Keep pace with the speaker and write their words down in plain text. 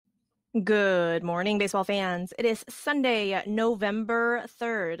Good morning, baseball fans. It is Sunday, November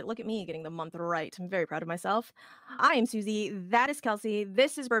 3rd. Look at me getting the month right. I'm very proud of myself. I am Suzy. That is Kelsey.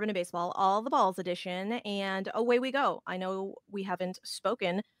 This is Bourbon and Baseball, all the balls edition, and away we go. I know we haven't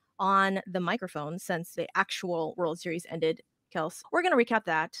spoken on the microphone since the actual World Series ended, Kels. We're going to recap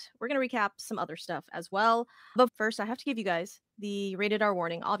that. We're going to recap some other stuff as well. But first, I have to give you guys the rated R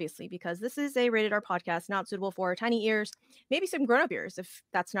warning, obviously, because this is a rated R podcast, not suitable for tiny ears, maybe some grown-up ears if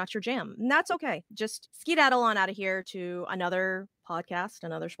that's not your jam. And that's okay. Just skedaddle on out of here to another podcast,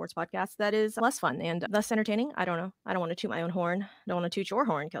 another sports podcast that is less fun and less entertaining. I don't know. I don't want to toot my own horn. I don't want to toot your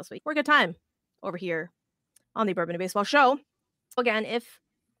horn, Kelsey. We're a good time over here on the Bourbon and Baseball show. Again, if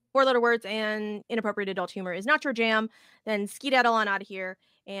four-letter words and inappropriate adult humor is not your jam, then skedaddle on out of here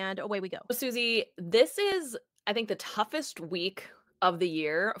and away we go. Suzy, this is, I think, the toughest week of the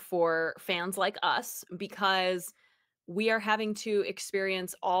year for fans like us because we are having to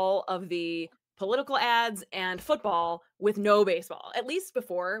experience all of the political ads and football with no baseball. At least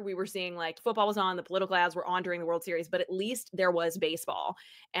before we were seeing like football was on, the political ads were on during the World Series, but at least there was baseball.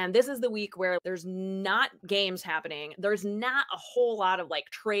 And this is the week where there's not games happening. There's not a whole lot of like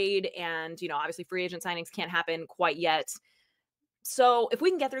trade and, obviously free agent signings can't happen quite yet. So if we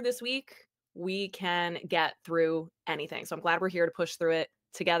can get through this week, we can get through anything. So I'm glad we're here to push through it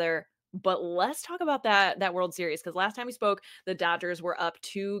together. But let's talk about that World Series, because last time we spoke, the Dodgers were up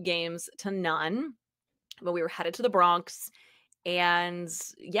 2-0, but we were headed to the Bronx. And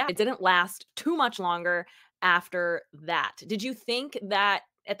yeah, it didn't last too much longer after that. Did you think that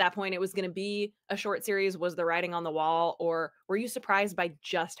at that point it was going to be a short series? Was the writing on the wall? Or were you surprised by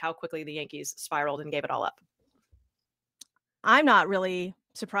just how quickly the Yankees spiraled and gave it all up? I'm not really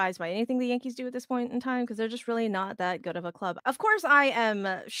surprised by anything the Yankees do at this point in time because they're just really not that good of a club. Of course, I am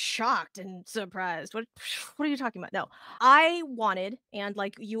shocked and surprised. What are you talking about? No, I wanted, and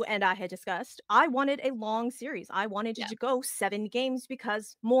like you and I had discussed, I wanted a long series. I wanted Yeah. to go 7 games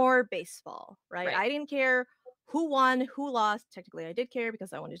because more baseball, right? Right. I didn't care who won, who lost. Technically, I did care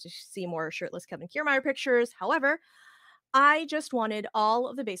because I wanted to see more shirtless Kevin Kiermaier pictures. However, I just wanted all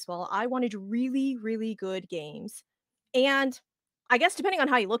of the baseball. I wanted really, really good games. And I guess depending on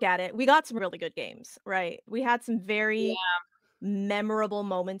how you look at it, we got some really good games, right? We had some very Yeah. memorable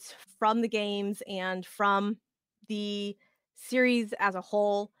moments from the games and from the series as a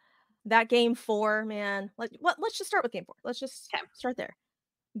whole. That game 4, man, let's just start with game 4. Let's just Okay. start there.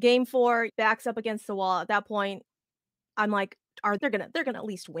 Game 4 backs up against the wall. At that point, I'm like, they're gonna at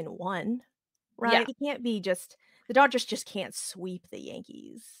least win one, Yeah. right? It can't be just the Dodgers just can't sweep the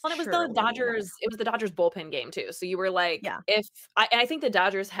Yankees, Well, it was the surely not. Dodgers bullpen game too. So you were like, Yeah. if I think the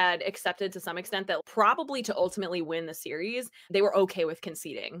Dodgers had accepted to some extent that probably to ultimately win the series, they were okay with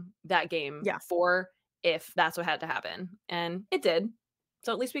conceding that game Yeah. 4 if that's what had to happen. And it did.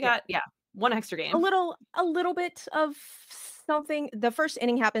 So at least we Yeah. got, one extra A game. little bit of something. The first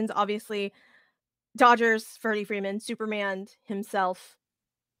inning happens, obviously. Dodgers, Freddie Freeman, Superman himself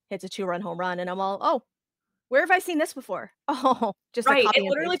hits a 2-run home run, and I'm all, "Oh, where have I seen this before?" Oh, just a Right. It copy and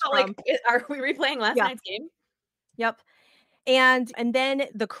literally paste felt like, from are we replaying last yeah, night's game? yep. And then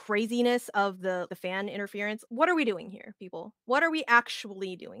the craziness of the fan interference. What are we doing here, people? What are we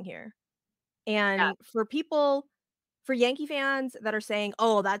actually doing here? Yeah. And for Yankee fans that are saying,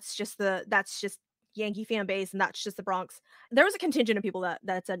 "Oh, that's just Yankee fan base and that's just the Bronx." There was a contingent of people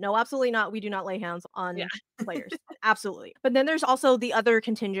that said, "No, absolutely not. We do not lay hands Yeah. on players." Absolutely. But then there's also the other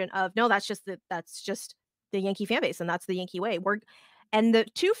contingent of, "No, that's just the Yankee fan base and that's the Yankee way." And the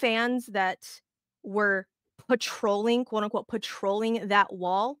 2 fans that were patrolling, quote unquote, patrolling that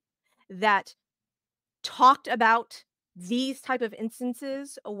wall that talked about these type of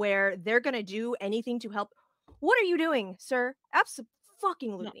instances where they're gonna do anything to help. What are you doing, sir? No,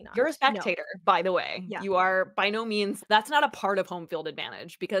 Absolutely not. you're a No. spectator, by the way. Yeah. You are by no means that's not a part of home field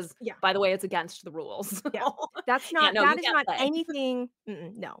advantage because, Yeah. by the way, it's against the rules. Yeah. Yeah, no, you That is can't not play. anything.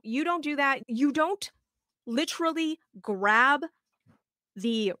 No. You don't do that. You don't literally grab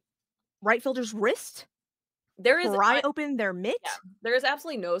the right fielder's wrist, There is pry open their Yeah, mitt. there is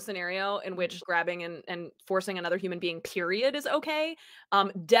absolutely no scenario in Mm-mm. which grabbing and forcing another human being, period, is okay.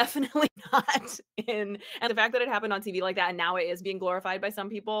 Definitely not and the fact that it happened on TV like that and now it is being glorified by some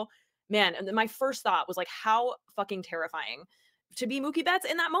people, man, and then my first thought was like, how fucking terrifying to be Mookie Betts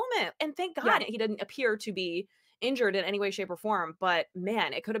in that moment. And thank Yeah. God he didn't appear to be injured in any way, shape, or form. But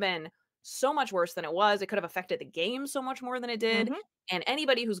man, it could have been so much worse than it was. It could have affected the game so much more than it did. Mhm. And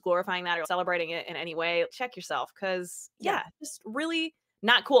anybody who's glorifying that or celebrating it in any way, check yourself because, Yeah. yeah, just really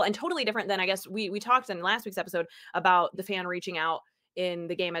not cool and totally different than I guess we talked in last week's episode about the fan reaching out in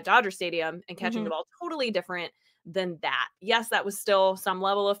the game at Dodger Stadium and catching the Mhm. ball. Totally different than that. Yes, that was still some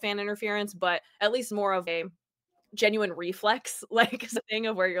level of fan interference, but at least more of a genuine reflex, like, thing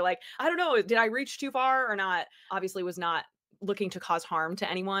of where you're like, "I don't know, did I reach too far or not?" Obviously was not looking to cause harm to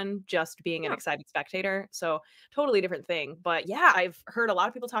anyone, just being an Yeah. excited spectator, so totally different thing, but yeah, I've heard a lot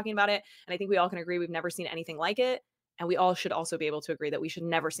of people talking about it, and I think we all can agree we've never seen anything like it, and we all should also be able to agree that we should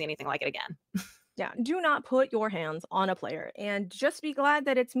never see anything like it again. Yeah, do not put your hands on a player, and just be glad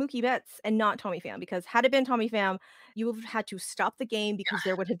that it's Mookie Betts and not Tommy Pham, because had it been Tommy Pham, you would have had to stop the game because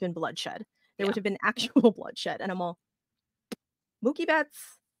there would have been bloodshed. There Yeah. would have been actual bloodshed, and I'm all, Mookie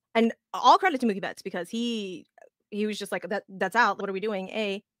Betts, and all credit to Mookie Betts because he was just like, That's out. What are we doing?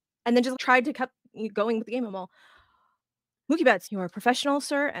 A, and then just tried to keep going with the game. I'm all, Mookie Betts, you are a professional,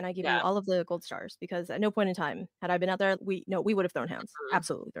 sir, and I give you Yeah. all of the gold stars because at no point in time had I been out there, we would have thrown hands. Mhm.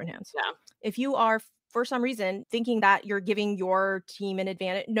 Absolutely thrown hands. Yeah. If you are for some reason thinking that you're giving your team an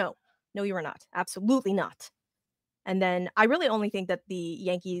advantage, no. No, you are not. Absolutely not. And then I really only think that the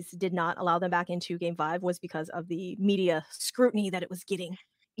Yankees did not allow them back into game 5 was because of the media scrutiny that it was getting.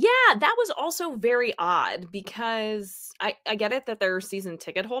 Yeah, that was also very odd because I get it that they're season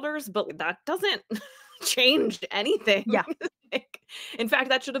ticket holders, but that doesn't change anything. Yeah. Like, in fact,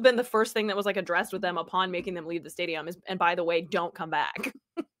 that should have been the first thing that was, like, addressed with them upon making them leave the stadium is, "And by the way, don't come back."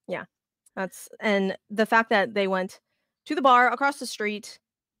 Yeah. And the fact that they went to the bar across the street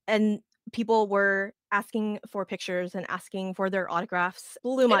and people were asking for pictures and asking for their autographs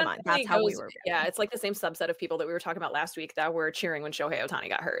blew It my mind. unfortunately That's how we goes, were yeah, reacting. it's like the same subset of people that we were talking about last week that were cheering when Shohei Ohtani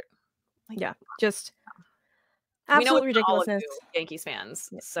got hurt. Like, Yeah. Just we know absolute it's not all of ridiculousness. you Yankees fans,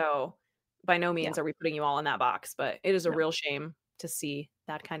 Yeah. so by no Yeah. means are we putting you all in that box, but it is a No. real shame to see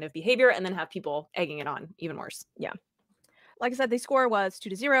that kind of behavior and then have people egging it on even worse. Yeah. Like I said, the score was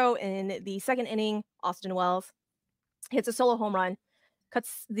 2-0 in the second inning. Austin Wells hits a solo home run,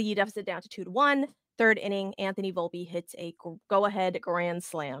 cuts the deficit down to 2-1. Third inning, Anthony Volpe hits a go-ahead grand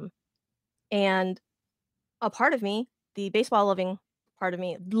slam. And a part of me, the baseball loving part of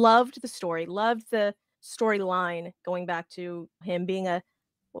me, loved the story, loved the storyline going back to him being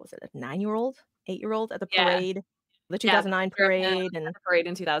what was it, a 9-year-old, 8-year-old at the Yeah. parade, the Yeah, 2009 at parade, the parade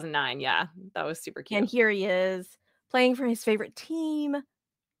in 2009, yeah, that was super and cute. here he is playing for his favorite team,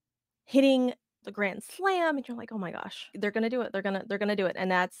 hitting the grand slam, and you're like, "Oh my gosh, they're gonna do it. They're gonna do it."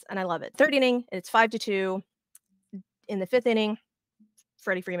 And I love it. Third inning, it's 5-2. In the fifth inning,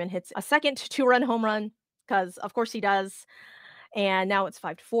 Freddie Freeman hits a second two-run home run because of course he does. And now it's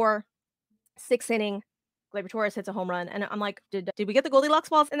 5-4. Sixth inning, Gleyber Torres hits a home run, and I'm like, did we get the Goldilocks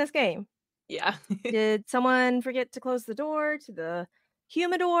balls in this game? Yeah. Did someone forget to close the door to the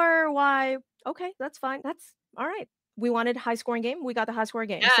humidor? Why? Okay, that's fine. That's all right. We wanted high scoring game. We got the high scoring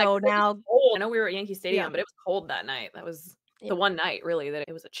game. Yeah, So 'cause it was now, cold. I know we were at Yankee yeah, Stadium, but it was cold that night. That was yeah. the one night really that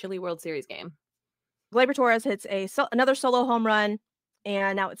it was a chilly World Series game. Gleyber Torres hits another solo home run,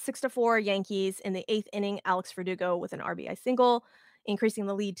 and now it's 6-4 Yankees in the eighth inning. Alex Verdugo with an RBI single, increasing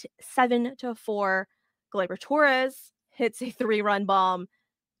the lead to 7-4. Gleyber Torres hits a three-run bomb.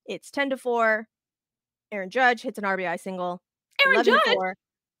 It's 10-4. Aaron Judge hits an RBI single. Aaron Judge 11-4.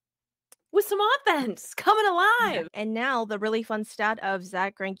 with some offense coming Yeah. alive. And now the really fun stat of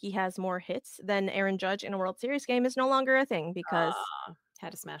Zach Greinke has more hits than Aaron Judge in a World Series game is no longer a thing because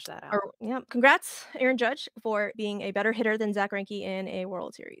Had to smash that out. or yeah, congrats Aaron Judge for being a better hitter than Zach Greinke in a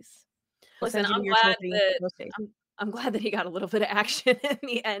World Series. We'll Listen, send you I'm your glad trophy that post-haste. I'm glad that he got a little bit of action in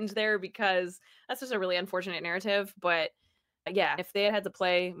the end there because that's just a really unfortunate narrative, but yeah, if they had had to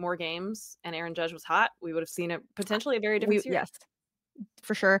play more games and Aaron Judge was hot, we would have seen a potentially a very different series. Yes,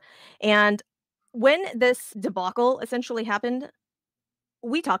 for sure. And when this debacle essentially happened,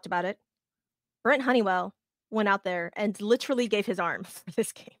 we talked about it. Brent Honeywell went out there and literally gave his arm for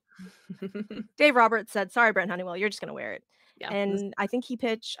this game. Dave Roberts said, "Sorry, Brent Honeywell, you're just gonna wear it." Yeah, And I think he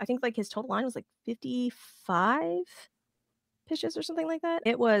pitched, I think like his total line was like 55 pitches or something like that.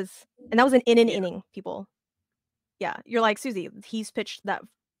 It was, and that was in an yeah. inning, people. Yeah, you're like, Suzy, he's pitched that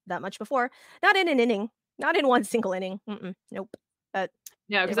much before. Not in an inning, not in one single inning. Nope. But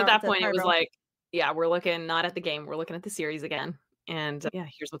No, Dave because at Roberts that said, point it "Sorry, was bro." like, yeah, we're looking not at the game, we're looking at the series again. And yeah,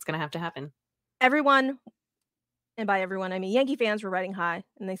 here's what's gonna have to happen. Everyone, and by everyone I mean Yankee fans, were riding high,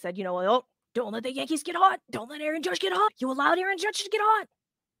 and they said, "Oh, don't let the Yankees get hot. Don't let Aaron Judge get hot. You allowed Aaron Judge to get hot."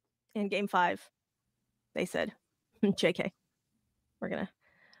 In Game 5, they said, "JK,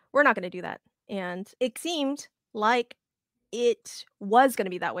 we're not gonna do that." And it seemed like it was gonna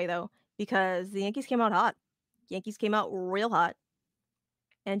be that way though, because the Yankees came out hot. Yankees came out real hot.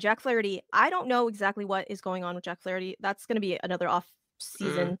 And Jack Flaherty, I don't know exactly what is going on with Jack Flaherty. That's gonna be another Mm.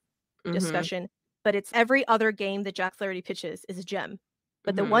 off-season Mhm. discussion. But it's every other game that Jack Flaherty pitches is a gem.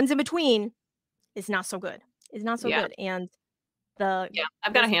 But the Mhm. ones in between is not so good. is not so Yeah. good. And the Yeah,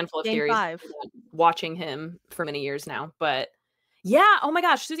 I've got a this handful of game theories 5, about watching him for many years now, but yeah, oh my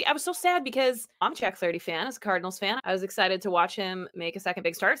gosh, Susie, I was so sad because I'm a Jack Flaherty fan, as a Cardinals fan. I was excited to watch him make a second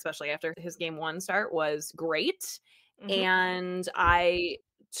big start, especially after his game 1 start was great, mhm, and I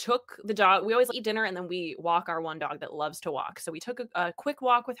took the dog. We always eat dinner and then we walk our one dog that loves to walk. So we took a quick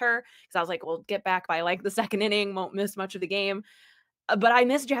walk with her because I was like, "We'll get back by, like, the 2nd inning, won't miss much of the game." But I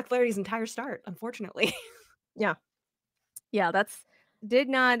missed Jack Flaherty's entire start, unfortunately. yeah. Yeah, that's did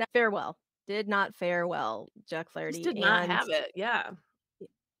not fare well. Did not fare well, Jack Just Flaherty, did not and have it, yeah.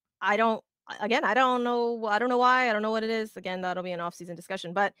 I don't again, I don't know why, I don't know what it is. Again, that'll be an off-season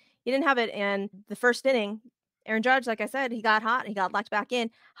discussion, but he didn't have it, and the 1st inning, Aaron Judge, like I said, he got hot, he got locked back in.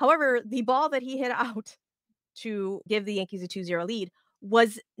 However, the ball that he hit out to give the Yankees a 2-0 lead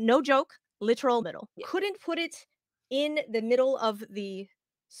was no joke, literal middle. Yeah, Couldn't put it in the middle of the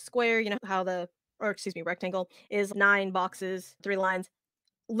square, you know how rectangle is 9 boxes, 3 lines.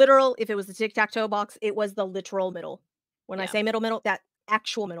 Literal, if it was the tic-tac-toe box, it was the literal middle. When I yeah. say middle, that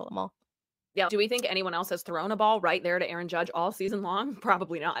actual middle of 'em all. Yeah, do we think anyone else has thrown a ball right there to Aaron Judge all season long?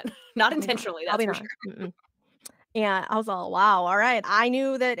 Probably not. Not Probably not. intentionally, that's Probably for sure. not. Mm-mm. And I was all, "Wow, alright." I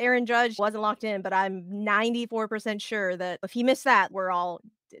knew that Aaron Judge wasn't locked in, but I'm 94% sure that if he missed that, we're all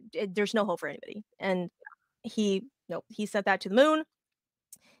there's no hope for anybody. And he nope, he sent that to the moon,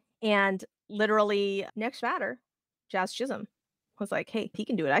 and literally next batter, Jazz Chisholm was like, "Hey, he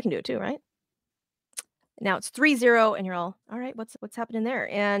can do it, I can do it too, right?" Now it's 3-0, and you're all, "Alright, what's happening there?"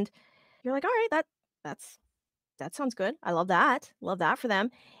 And you're like, "Alright, that's that sounds good. I love that. Love that for them."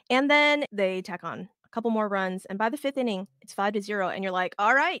 And then they tack on a couple more runs, and by the 5th inning, it's 5-0, and you're like,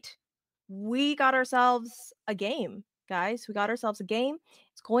 "All right, we got ourselves a game, guys. We got ourselves a game.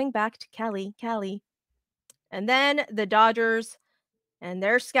 It's going back to Cali." And then the Dodgers and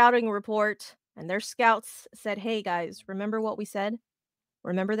their scouting report and their scouts said, "Hey guys, remember what we said?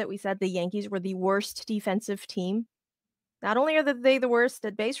 Remember that we said the Yankees were the worst defensive team? Not only are they the worst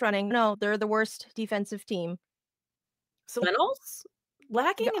at base running, no, they're the worst defensive team." Fundamentals?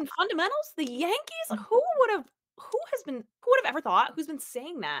 Lacking in fundamentals? The Yankees? Who would have ever thought? Who's been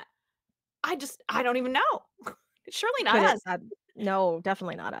saying that? I don't even know. It's surely not Couldn't us. no,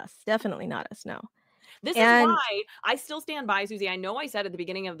 definitely not us. Definitely not us, no. This is And why I still stand by, Susie. I know I said at the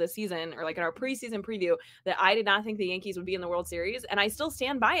beginning of the season or like in our preseason preview that I did not think the Yankees would be in the World Series. And I still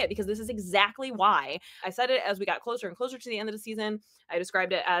stand by it because this is exactly why. I said it as we got closer and closer to the end of the season. I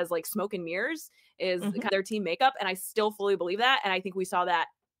described it as like smoke and mirrors is mhm, kind of their team makeup. And I still fully believe that. And I think we saw that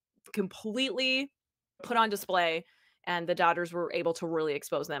completely put on display. And the Dodgers were able to really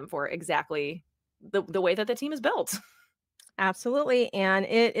expose them for exactly the way that the team is built. absolutely, and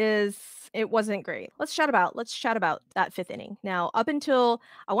it wasn't great. Let's chat about that 5th inning. Now, up until,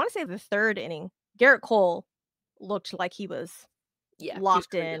 I wanna say the 3rd inning, Garrett Cole looked like he was Yeah, he was locked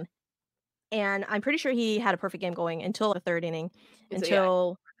pretty good. in, and I'm pretty sure he had a perfect game going until the 3rd inning, It's yeah,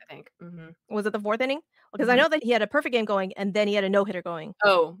 until I think. was it the 4th inning? Because I Mhm. know that he had a perfect game going, and then he had a no-hitter going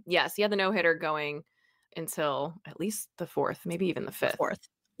Oh, yes, he had the no-hitter going until at least the 4th, maybe even the the 5th. 4th.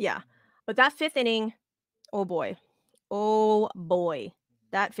 Yeah, but that 5th inning, oh boy. Oh boy.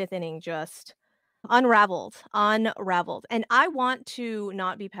 That 5th inning just unraveled, and I want to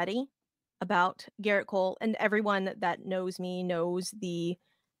not be petty about Garrett Cole, and everyone that knows me knows the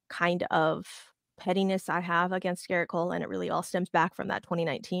kind of pettiness I have against Garrett Cole, and it really all stems back from that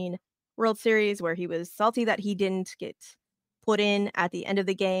 2019 World Series where he was salty that he didn't get put in at the end of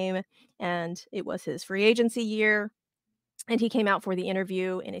the game, and it was his free agency year, and he came out for the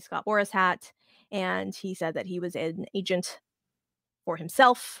interview in a Scott Boras hat, and he said that he was an agent for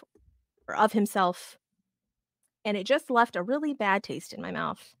himself or of himself, and it just left a really bad taste in my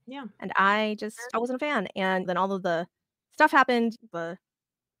mouth, Yeah. and I wasn't a fan. And then all of the stuff happened, the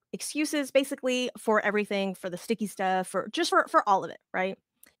excuses basically for everything, for the sticky stuff, for all of it, right?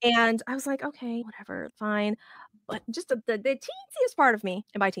 And I was like, "Okay, whatever, fine." But just the teensiest part of me,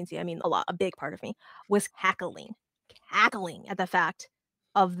 and by teensy, I mean a lot, a big part of me, was cackling at the fact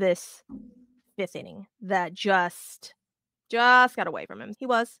of this 5th inning that just got away from him. He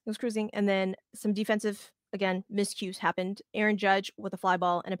was cruising, and then some defensive, again, miscues happened. Aaron Judge with a fly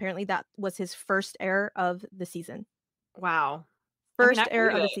ball, and apparently that was his first error of the season. Wow. I mean, I First error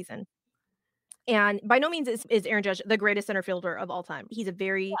believe of the it. season. And by no means is Aaron Judge the greatest center fielder of all time. He's a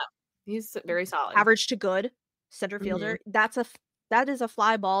very Yeah. He's very solid. average to good center Mhm. fielder. That is a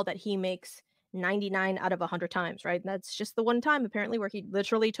fly ball that he makes 99 out of 100 times, right? That's just the one time apparently where he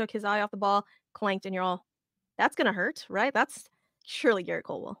literally took his eye off the ball, clanked, and you're all, "That's gonna hurt, right?" That's surely Garrett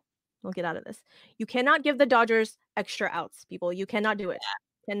Cole will get out of this. You cannot give the Dodgers extra outs, people. You cannot do it.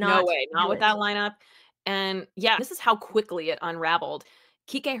 No Cannot way, not do with that it. lineup. And yeah, this is how quickly it unraveled.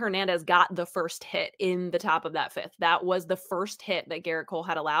 Kike Hernandez got the first hit in the top of that fifth. That was the first hit that Garrett Cole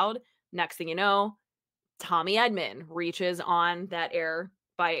had allowed. Next thing you know, Tommy Edman reaches on that error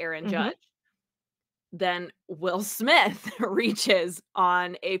by Aaron Mhm. Judge. Then Will Smith reaches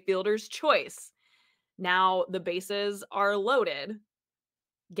on a fielder's choice. Now the bases are loaded.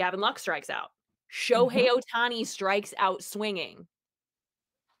 Gavin Lux strikes out. Shohei Mhm. Ohtani strikes out swinging.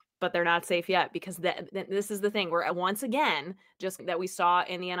 But they're not safe yet because this is the thing where once again, just that we saw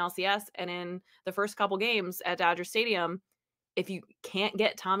in the NLCS and in the first couple games at Dodger Stadium, if you can't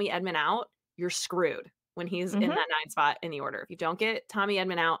get Tommy Edman out, you're screwed when he's in Mhm. that 9 spot in the order. If you don't get Tommy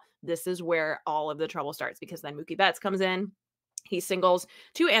Edman out, this is where all of the trouble starts because then Mookie Betts comes in. He singles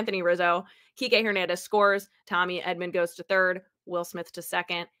to Anthony Rizzo. Kike Hernandez scores. Tommy Edman goes to third. Will Smith to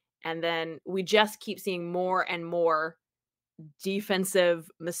second. And then we just keep seeing more and more defensive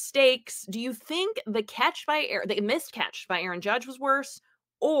mistakes. Do you think the missed catch by Aaron Judge was worse,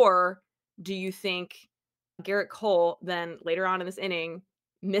 or do you think Garrett Cole then later on in this inning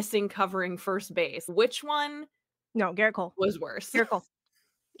missing covering first base? Which one No, Garrett Cole. was worse? Garrett Cole.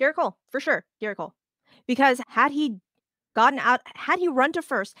 Garrett Cole, for sure, Garrett Cole. Because had he run to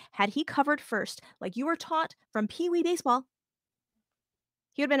first, had he covered first, like you were taught from Pee Wee baseball,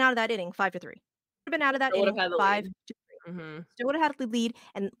 he would've been out of that inning 5-3. Would've been out of that Still would have inning had the 5 lead. to 3. Mhm. Still would've had the lead,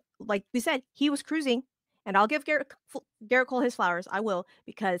 and like we said, he was cruising, and I'll give Garrett Cole his flowers, I will,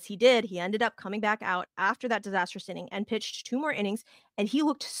 because he ended up coming back out after that disastrous inning and pitched 2 more innings, and he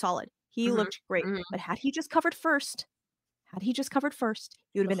looked solid. He Mhm. looked great, Mhm. but had he just covered first, he would've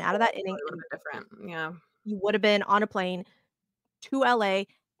The been out of whole that thing inning, would and have been different. Yeah. he would've been on a plane to LA,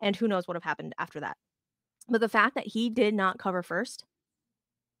 and who knows what have happened after that. But the fact that he did not cover first,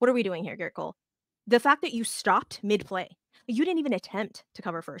 what are we doing here, Garrett Cole? The fact that you stopped mid-play, you didn't even attempt to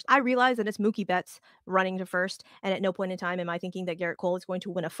cover first. I realize that it's Mookie Betts running to first, and at no point in time am I thinking that Garrett Cole is going to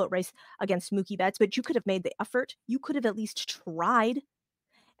win a foot race against Mookie Betts, but you could have made the effort. You could have at least tried.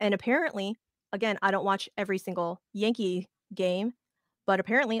 And apparently, again, I don't watch every single Yankee game, but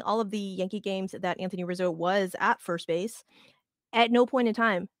apparently all of the Yankee games that Anthony Rizzo was at first base, at no point in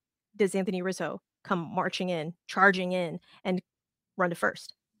time does Anthony Rizzo come marching in, charging in, and run to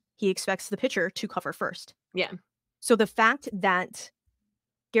first. He expects the pitcher to cover first. Yeah. So the fact that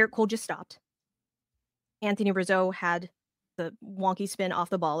Garrett Cole just stopped, Anthony Rizzo had the wonky spin off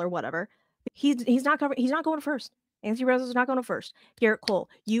the ball or whatever, he's not going to first. Anthony Rizzo's not going to first. Garrett Cole,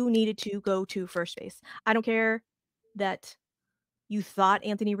 you needed to go to first base. I don't care that you thought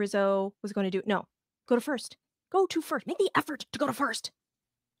Anthony Rizzo was going to do no, go to first. Go to first. Make the effort to go to first.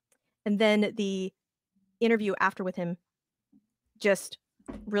 And then the interview after with him just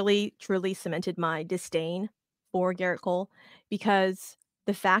really truly cemented my disdain for Garrett Cole because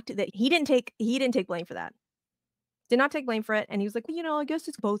the fact that he didn't take blame for that. Did not take blame for it, and he was like, "Well, you know, I guess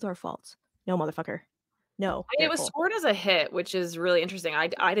it's both our faults." No, motherfucker. No, I mean, it Garrett was Cole. scored as a hit, which is really interesting. I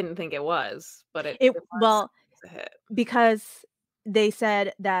didn't think it was, but It it was well, as a hit. because they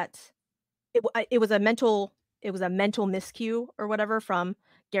said that it was a mental miscue or whatever from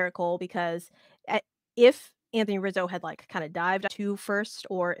Garrett Cole because if Anthony Rizzo had like kind of dived to first,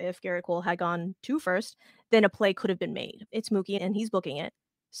 or if Garrett Cole had gone to first, then a play could have been made. It's Mookie and he's booking it,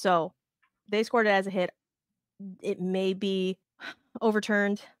 so they scored it as a hit. It may be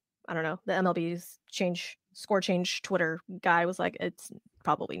overturned. I don't know. The MLB's score change Twitter guy was like, it's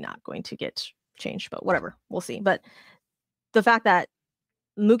probably not going to get changed, but whatever, we'll see. But the fact that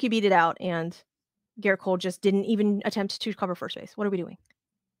Mookie beat it out and Garrett Cole just didn't even attempt to cover first base. What are we doing?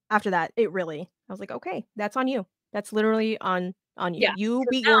 After that, I was like, okay, that's on you. That's literally on you. Yeah, You 'cause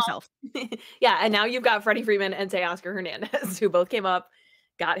beat yourself. now yeah, and now you've got Freddie Freeman and Teoscar Hernandez, who both came up,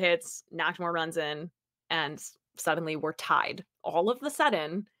 got hits, knocked more runs in, and suddenly we're tied all of the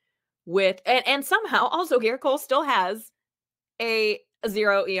sudden with and somehow also Garrett Cole still has a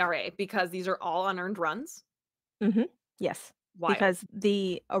 0 ERA because these are all unearned runs. Mhm. Yes, Wild. because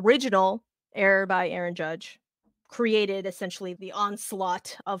the original error by Aaron Judge created essentially the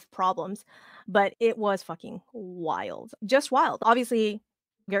onslaught of problems, but it was fucking wild. Just wild. Obviously,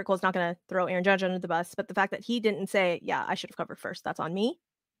 Garrett Cole's not gonna throw Aaron Judge under the bus, but the fact that he didn't say, "Yeah, I should have covered first, that's on me,"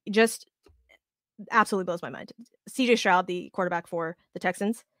 it just absolutely blows my mind. CJ Stroud, the quarterback for the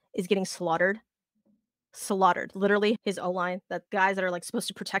Texans, is getting slaughtered. Slaughtered. Literally, his O-line, the guys that are, like, supposed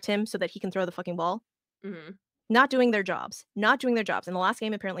to protect him so that he can throw the fucking ball, Mhm. not doing their jobs. Not doing their jobs. In the last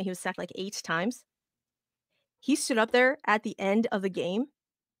game, apparently, he was sacked, like, 8 times. He stood up there at the end of the game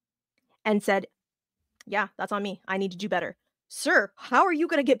and said, "Yeah, that's on me. I need to do better." Sir, how are you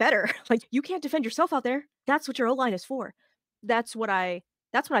gonna get better? Like, you can't defend yourself out there. That's what your O-line is for. That's what I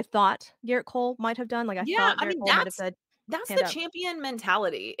That's what I thought Garrett Cole might have done. Like, I Yeah, thought I Garrett mean, Cole might have said, that's "Hand the up." champion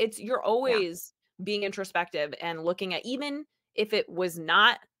mentality. You're Yeah. always being introspective and looking at, even if it was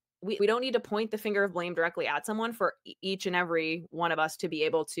not, we don't need to point the finger of blame directly at someone for each and every one of us to be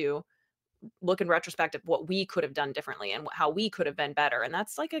able to look in retrospect what we could have done differently and how we could have been better. And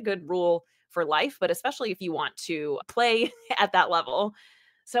that's like a good rule for life, but especially if you want to play at that level.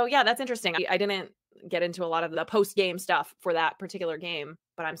 So yeah, that's interesting. I didn't get into a lot of the post game stuff for that particular game,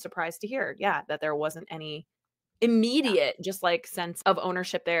 but I'm surprised to hear, yeah, that there wasn't any Yeah. immediate just like sense of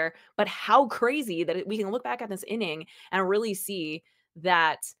ownership there. But how crazy that we can look back at this inning and really see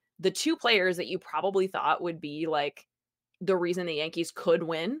that the two players that you probably thought would be like the reason the Yankees could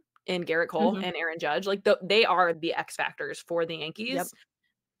win in Garrett Cole Mhm. and Aaron Judge, like, they are the X factors for the Yep. Yankees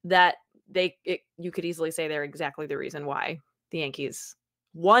that you could easily say they're exactly the reason why the Yankees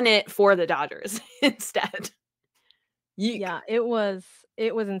won it for the Dodgers instead. Yeek. Yeah, it was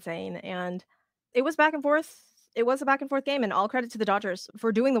insane, and it was back and forth. It was a back and forth game, and all credit to the Dodgers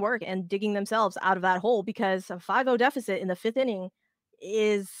for doing the work and digging themselves out of that hole because a 5-0 deficit in the 5th inning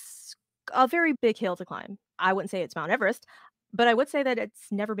is a very big hill to climb. I wouldn't say it's Mount Everest, but I would say that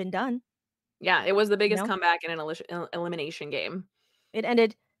it's never been done, Yeah, it was the you biggest know? comeback in an elimination game. It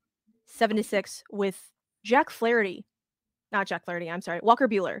ended 7-6 with Jack Flaherty, not Jack Flaherty, I'm sorry, Walker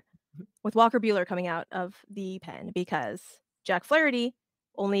Buehler, with Walker Buehler coming out of the pen because Jack Flaherty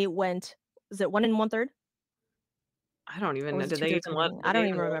only went, was it 1 and 1/3? I don't even Or know, was it 2/3 of an inning? I did they don't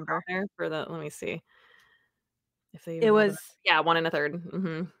even even let him out remember. there for the let me see if they It even let him out. was Yeah, 1 1/3.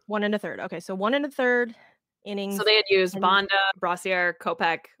 Mhm. 1 1/3. Okay, so 1 1/3 So innings, they had used and Banda, Brasier,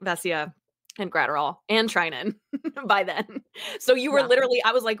 Kopech, Vesia, and Gratterall, and Treinen by then. So you were yeah. literally,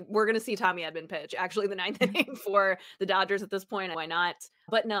 I was like, "We're gonna see Tommy Edman pitch, actually, the 9th inning for the Dodgers at this point, why not?"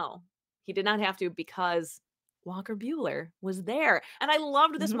 But no, he did not have to because Walker Buehler was there, and I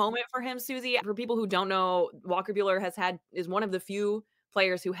loved this Mhm. moment for him, Susie. For people who don't know, Walker Buehler is one of the few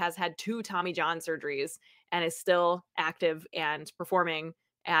players who has had 2 Tommy John surgeries and is still active and performing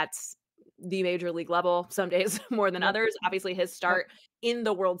at the major league level, some days more than Yep, others. Obviously, his yep. start in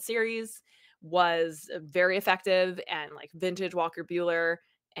the World Series was very effective and like vintage Walker Bueller,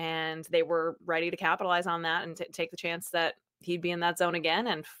 and they were ready to capitalize on that and take the chance that he'd be in that zone again.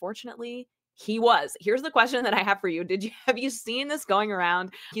 And fortunately, he was. Here's the question that I have for you: have you seen this going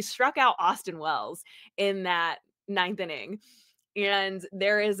around? He struck out Austin Wells in that 9th inning, and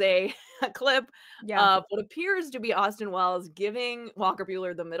there is a clip Yeah. of what appears to be Austin Wells giving Walker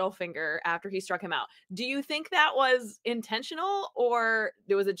Buehler the middle finger after he struck him out. Do you think that was intentional, or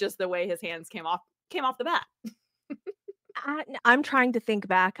was it just the way his hands came off the bat? I'm trying to think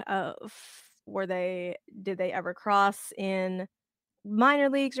back of did they ever cross in minor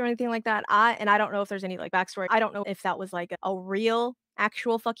leagues or anything like that? I don't know if there's any, like, backstory. I don't know if that was, like, a real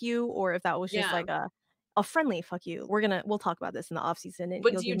actual "fuck you" or if that was just, Yeah. like, a friendly "fuck you." We'll talk about this in the off season, and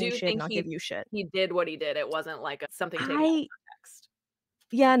But you'll do you give me do shit, think and I'll give you shit. he did what he did? It wasn't like something taken out of I context.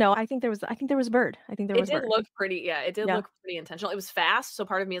 Yeah, no, I think there was a bird. I think there It was a did bird. look pretty, yeah, it did Yeah, look pretty intentional. It was fast, so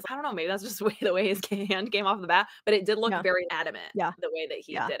part of me is, I don't know, maybe that's just the way his hand came off the bat, but it did look yeah, very adamant yeah, the way that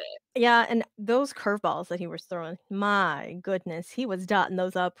he yeah. did it. Yeah, and those curveballs that he was throwing, my goodness, he was dotting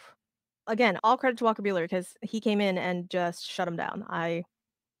those up. Again, all credit to Walker Buehler because he came in and just shut him down.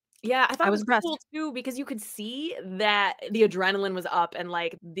 Yeah, I thought I it was was cool impressed. too because you could see that the adrenaline was up and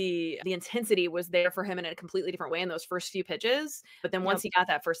like the intensity was there for him in a completely different way in those first few pitches. But then once Yep. he got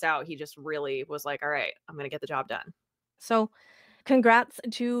that first out, he just really was like, "All right, I'm gonna get the job done." So, congrats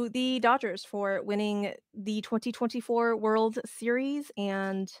to the Dodgers for winning the 2024 World Series,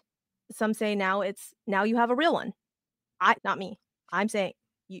 and some say now you have a real one. Not me. I'm saying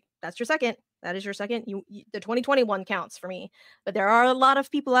that's your second. That is your second. The 2021 counts for me. But there are a lot of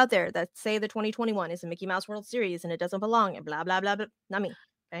people out there that say the 2021 is a Mickey Mouse World Series and it doesn't belong and blah blah blah blah. Not me.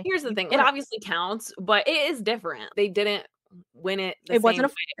 Okay? Here's the You thing, it won it. obviously counts, but it is different. They didn't win it the It same wasn't a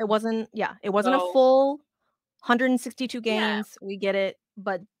way. it wasn't a So, full 162 yeah, games. We get it,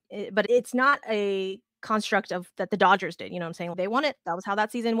 but it's not a construct of that the Dodgers did, you know what I'm saying? They won it. That was how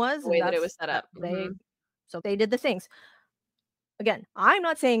that season was, the and way that it was that's set that up. Mhm. they did the things. Again, I'm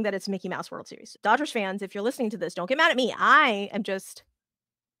not saying that it's Mickey Mouse World Series. Dodgers fans, if you're listening to this, don't get mad at me. I am just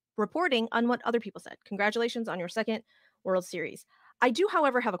reporting on what other people said. Congratulations on your second World Series. I do,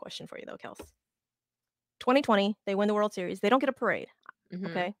 however, have a question for you though, Kels. 2020, they win the World Series. They don't get a parade. Mhm.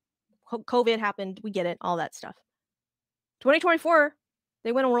 Okay. COVID happened. We get it. All that stuff. 2024,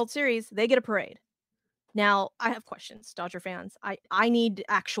 they win a World Series. They get a parade. Now, I have questions, Dodger fans. I need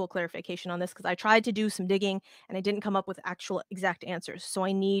actual clarification on this because I tried to do some digging and I didn't come up with actual exact answers. So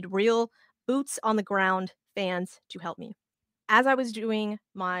I need real boots on the ground fans to help me. as I was doing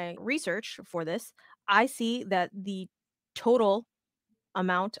my research for this, I see that the total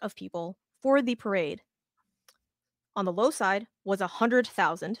amount of people for the parade on the low side was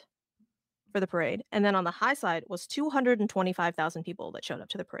 100,000 for the parade, and then on the high side was 225,000 people that showed up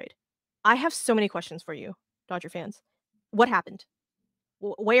to the parade. I have so many questions for you, Dodger fans. What happened?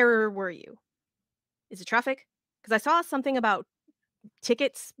 Where were you? Is it traffic? Because I saw something about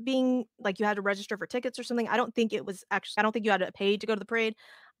tickets being like you had to register for tickets or something. I don't think you had to pay to go to the parade.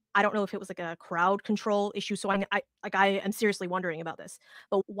 I don't know if it was like a crowd control issue. So I am seriously wondering about this.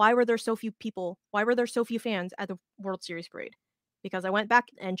 But why were there so few people? Why were there so few fans at the World Series parade? Because I went back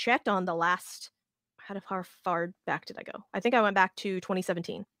and checked on the last. How far back did I go? I think I went back to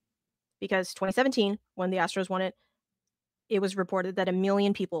 2017 because 2017 when the Astros won it, it was reported that 1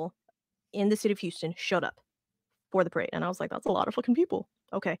 million people in the city of Houston showed up for the parade, and I was like, that's a lot of fucking people.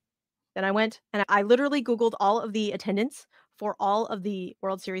 Okay. Then I went and I literally Googled all of the attendance for all of the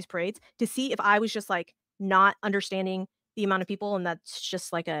World Series parades to see if I was just like not understanding the amount of people and that's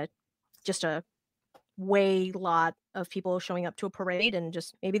just like just a way lot of people showing up to a parade and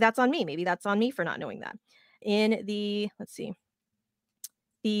just maybe that's on me. Maybe that's on me for not knowing that. In the let's see,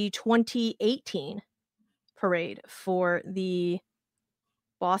 the 2018 parade for the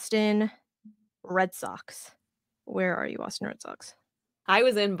Boston Red Sox. Where are you, Boston Red Sox? I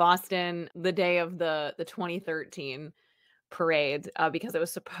was in Boston the day of the 2013 parade, because it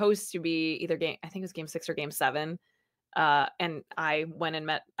was supposed to be either I think it was game 6 or game 7. And I went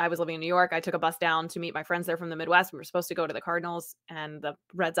and I was living in New York. I took a bus down to meet my friends there from the Midwest. We were supposed to go to the Cardinals and the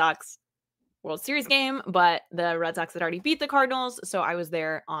Red Sox World Series game, but the Red Sox had already beat the Cardinals. So I was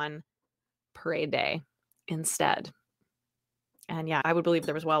there on parade day instead. And yeah, I would believe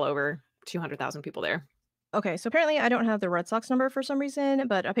there was well over 200,000 people there. Okay, so apparently I don't have the Red Sox number for some reason,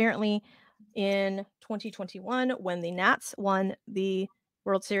 but apparently in 2021, when the Nats won the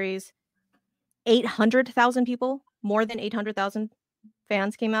World Series, 800,000 people, more than 800,000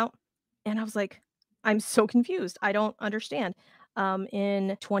 fans came out. And I was like, I'm so confused. I don't understand.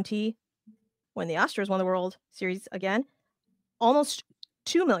 In 20, when the Astros won the World Series again, almost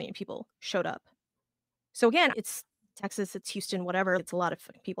 2 million people showed up. So again, it's Texas, it's Houston, whatever. It's a lot of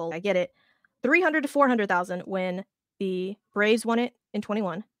people. I get it. 300 to 400,000 when the Braves won it in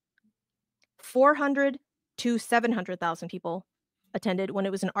 21. 400 to 700,000 people attended when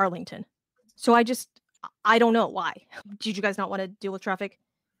it was in Arlington. So I don't know why. Did you guys not want to deal with traffic?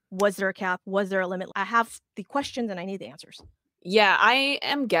 Was there a cap? Was there a limit? I have the questions and I need the answers. Yeah, I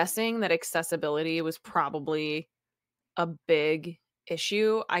am guessing that accessibility was probably a big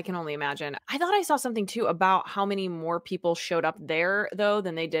issue. I can only imagine. I thought I saw something too about how many more people showed up there though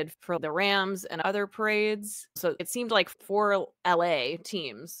than they did for the Rams and other parades. So it seemed like for LA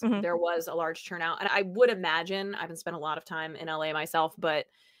teams, Mhm. there was a large turnout. And I would imagine, I haven't spent a lot of time in LA myself, but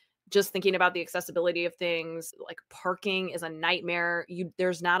just thinking about the accessibility of things, like parking is a nightmare.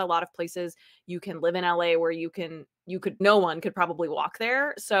 There's not a lot of places you can live in LA where no one could probably walk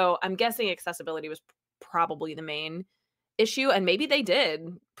there. So I'm guessing accessibility was probably the main issue, and maybe they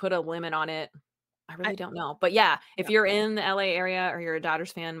did put a limit on it. I really don't know. But yeah, if Yeah. you're in the LA area or you're a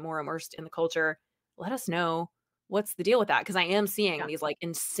Dodgers fan, more immersed in the culture, let us know what's the deal with that, because I am seeing these like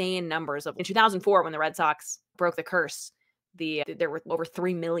insane numbers of in 2004 when the Red Sox broke the curse, there were over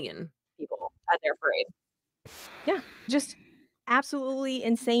 3 million people at their parade. Yeah, just absolutely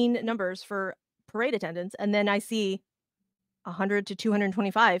insane numbers for parade attendance, and then I see 100 to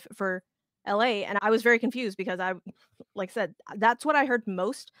 225 for LA, and I was very confused because like I said, that's what I heard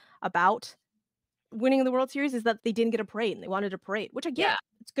most about winning the World Series is that they didn't get a parade and they wanted a parade, which I Yeah, get.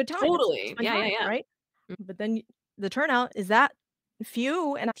 It's a good time. It's totally. fun Yeah, yeah, times, yeah. right? But then the turnout is that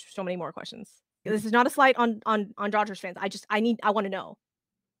few, and I have so many more questions. This is not a slight on Dodgers fans. I want to know.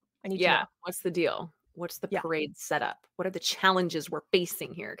 I need to Yeah, know. what's the deal? What's the Yeah. parade setup? What are the challenges we're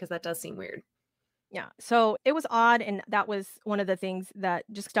facing here? Because that does seem weird. Yeah. So it was odd, and that was one of the things that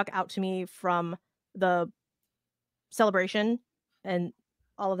just stuck out to me from the celebration and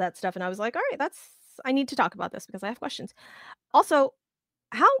all of that stuff. And I was like, all right, I need to talk about this because I have questions. Also,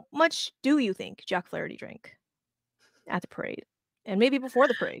 how much do you think Jack Flaherty drank at the parade? And maybe before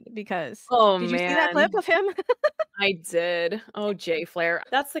the parade, because Oh, did you see that clip man. of him? I did. Oh, Jay Flair.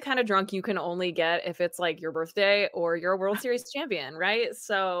 That's the kind of drunk you can only get if it's like your birthday or you're a World Series champion, right?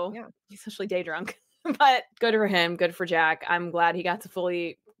 So, Yeah. especially day drunk. But good for him. Good for Jack. I'm glad he got to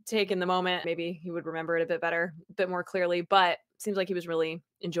fully take in the moment. Maybe he would remember it a bit better, a bit more clearly, but seems like he was really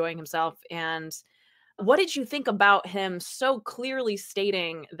enjoying himself. And what did you think about him so clearly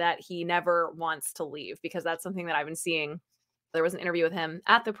stating that he never wants to leave? Because that's something that I've been seeing There was an interview with him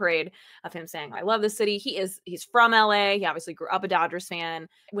at the parade of him saying, I love the city. He's from LA. He obviously grew up a Dodgers fan.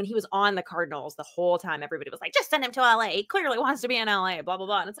 When he was on the Cardinals, the whole time everybody was like, just send him to LA. He clearly wants to be in LA, blah, blah,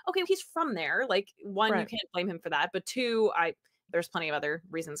 blah. And it's okay, he's from there. Like, one, you Right. can't blame him for that. But two, there's plenty of other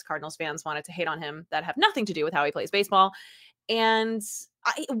reasons Cardinals fans wanted to hate on him that have nothing to do with how he plays baseball. And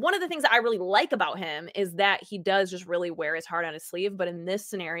one of the things that I really like about him is that he does just really wear his heart on his sleeve. But in this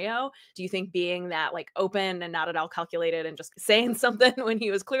scenario, do you think being that like open and not at all calculated and just saying something when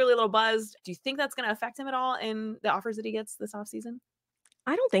he was clearly a little buzzed, do you think that's going to affect him at all in the offers that he gets this offseason?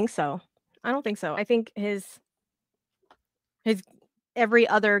 I don't think so. I don't think so. I think his every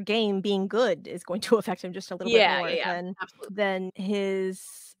other game being good is going to affect him just a little bit Yeah, yeah, more yeah. Absolutely. than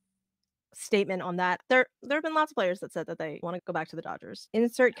his statement on that. There have been lots of players that said that they wanna go back to the Dodgers.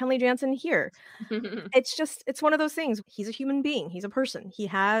 Insert Kenley Jansen here. It's one of those things. He's a human being. He's a person. He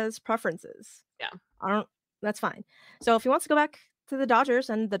has preferences. Yeah. I don't That's fine. So if he wants to go back to the Dodgers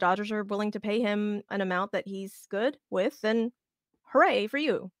and the Dodgers are willing to pay him an amount that he's good with, then hooray for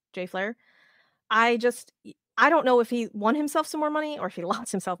you, Jay Flair. I don't know if he won himself some more money or if he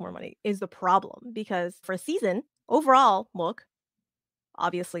lost himself more money is the problem because for a season, overall look,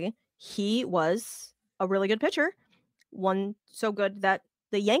 obviously, he was a really good pitcher. One so good that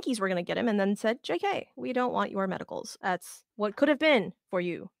the Yankees were gonna get him and then said, "JK, we don't want your medicals." That's what could have been for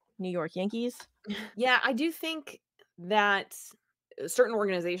you, New York Yankees. Yeah, I do think that certain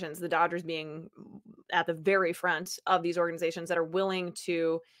organizations, the Dodgers being at the very front of these organizations that are willing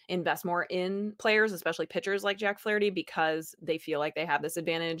to invest more in players, especially pitchers like Jack Flaherty, because they feel like they have this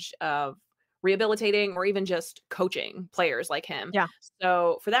advantage of rehabilitating or even just coaching players like him. Yeah.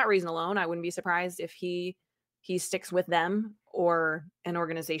 So for that reason alone, I wouldn't be surprised if he sticks with them or an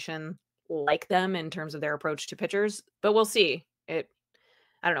organization like them in terms of their approach to pitchers. But we'll see. I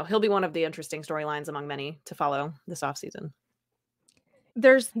don't know. He'll be one of the interesting storylines among many to follow this offseason.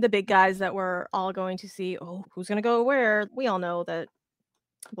 There's the big guys that we're all going to see, "Oh, who's gonna go where?" We all know that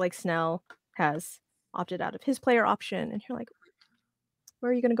Blake Snell has opted out of his player option, and you're like,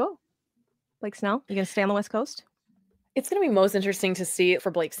 "Where are you gonna go, Blake Snell? You gonna stay on the West Coast?" It's gonna be most interesting to see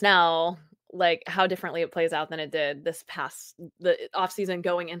for Blake Snell, like, how differently it plays out than it did this past the offseason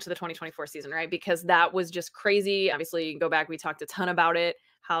going into the 2024 season, right? Because that was just crazy. Obviously, you can go back, we talked a ton about it,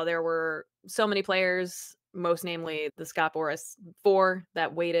 how there were so many players, most namely the Scott Boras 4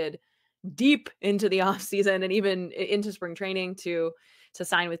 that waited deep into the offseason and even into spring training to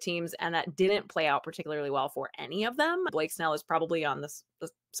sign with teams, and that didn't play out particularly well for any of them. Blake Snell is probably on the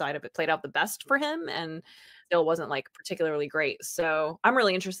side of it played out the best for him and still wasn't like particularly great. So I'm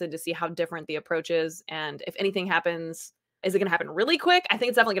really interested to see how different the approach is. And if anything happens, is it going to happen really quick? I think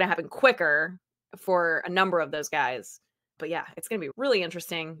it's definitely going to happen quicker for a number of those guys. But yeah, it's going to be really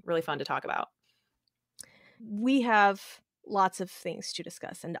interesting, really fun to talk about. We have lots of things to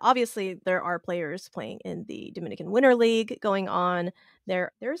discuss, and obviously there are players playing in the Dominican Winter League going on.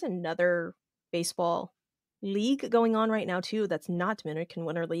 There's another baseball league going on right now too that's not Dominican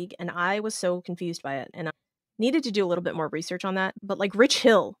Winter League, and I was so confused by it, and I needed to do a little bit more research on that, but, like, Rich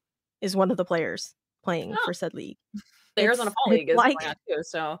Hill is one of the players playing Oh, for said league. the Arizona Fall It's League is going like on too.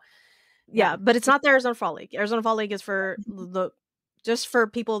 So yeah. yeah, but it's not the Arizona Fall League. Arizona Fall League is for the just for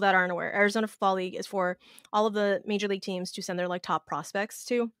people that aren't aware. Arizona Fall League is for all of the major league teams to send their, like, top prospects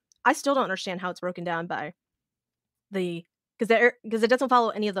to. I still don't understand how it's broken down by the because it doesn't follow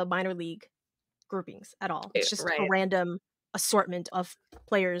any of the minor league groupings at all. It's just a Right. random assortment of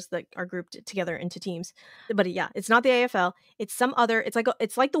players that are grouped together into teams. But yeah, it's not the AFL. It's some other. It's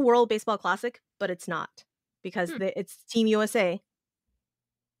like the World Baseball Classic, but it's not because Hmm. it's Team USA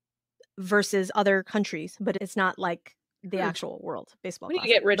versus other countries, but it's not like the Hmm. actual World Baseball We need to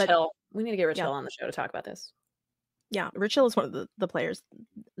get Classic. Rich But Hill. We need to get Rich yeah, Hill on the show to talk about this. yeah, Rich Hill is one of the players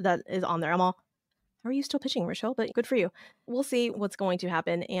that is on there. I'm all, how are you still pitching, Rich Hill? But good for you. We'll see what's going to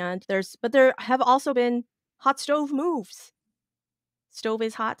happen. And there have also been hot stove moves. Stove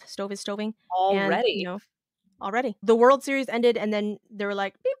is hot. Stove is stoving. And, Already. already. The World Series ended, and then they were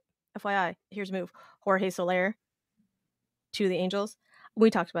like, beep, FYI, here's a move. Jorge Soler to the Angels. We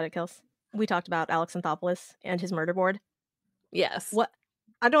talked about it, Kels. We talked about Alex Anthopoulos and his murder board. Yes. What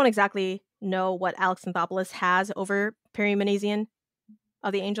I don't exactly know what Alex Anthopoulos has over Perry Minasian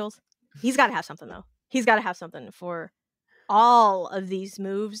of the Angels. He's got to have something, though. He's got to have something for all of these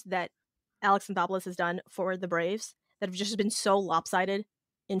moves that Alex Anthopoulos has done for the Braves that have just been so lopsided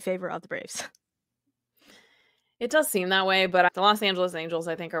in favor of the Braves. It does seem that way, but the Los Angeles Angels,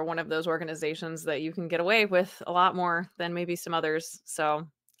 I think, are one of those organizations that you can get away with a lot more than maybe some others. So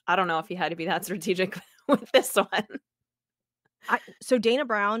I don't know if he had to be that strategic with this one. So Dana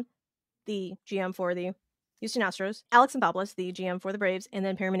Brown, the GM for the Houston Astros, Alex Anthopoulos, the GM for the Braves, and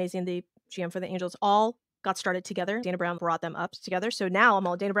then Perry Minasian, the GM for the Angels, all got started together. Dana Brown brought them up together. So now I'm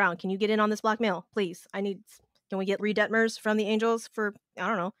all, Dana Brown, can you get in on this blackmail? Please. Can we get Reed Detmers from the Angels for, I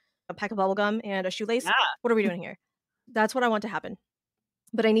don't know, a pack of bubble gum and a shoelace? Yeah. What are we doing here? That's what I want to happen.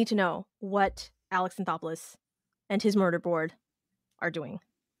 But I need to know what Alex Anthopoulos and his murder board are doing.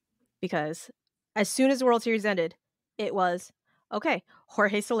 Because as soon as the World Series ended, it was, okay,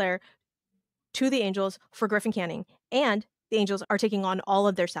 Jorge Soler to the Angels for Griffin Canning. And the Angels are taking on all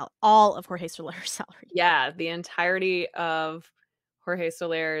of Jorge Soler's salary. Yeah, the entirety of Jorge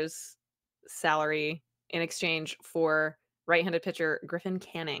Soler's salary in exchange for right-handed pitcher Griffin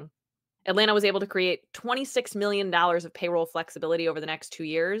Canning. Atlanta was able to create $26 million of payroll flexibility over the next 2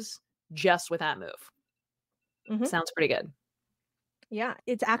 years just with that move. Mhm. Sounds pretty good. Yeah,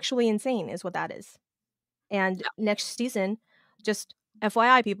 it's actually insane is what that is. And next season, just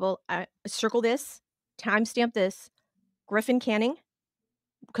FYI, people, circle this, timestamp this, Griffin Canning,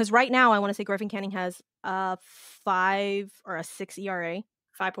 because right now I want to say Griffin Canning has a 5 or a 6 ERA.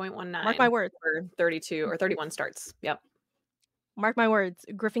 5.19 Mark my words. for 32 or 31 starts. Yep. Mark my words,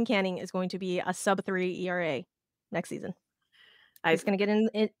 Griffin Canning is going to be a sub-3 ERA next season. He's going to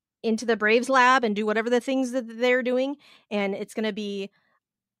get into the Braves lab and do whatever the things that they're doing, and it's going to be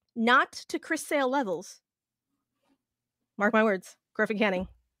not to Chris Sale levels. Mark my words, Griffin Canning.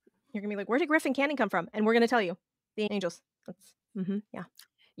 You're going to be like, where did Griffin Canning come from? And we're going to tell you, the Angels. Yeah.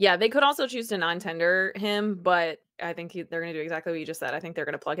 Yeah, they could also choose to non-tender him, but I think they're going to do exactly what you just said. I think they're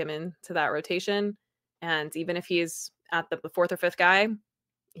going to plug him into that rotation, and even if he's at the fourth or fifth guy,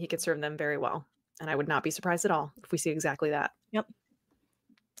 he could serve them very well. And I would not be surprised at all if we see exactly that. Yep.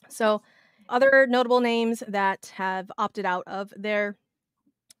 So other notable names that have opted out of their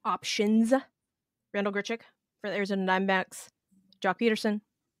options, Randall Grichuk for the Arizona Diamondbacks, Jock Peterson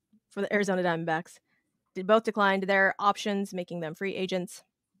for the Arizona Diamondbacks. Both declined their options, making them free agents.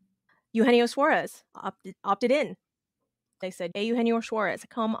 Eugenio Suarez opted in. They said, hey, Eugenio Suarez,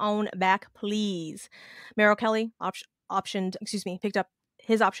 come on back, please. Merrill Kelly picked up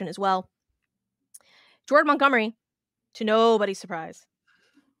his option as well. Jordan Montgomery, to nobody's surprise,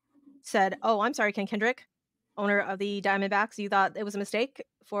 said, oh, I'm sorry, Ken Kendrick, owner of the Diamondbacks. You thought it was a mistake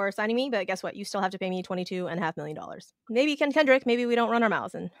for signing me, but guess what? You still have to pay me $22.5 million. Maybe Ken Kendrick, maybe we don't run our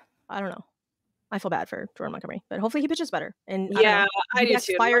mouths, and I don't know. I feel bad for Jordan Montgomery, but hopefully he pitches better. And yeah, I do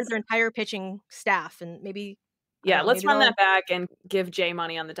too. Fired their entire pitching staff, and maybe let's run that back and give Jay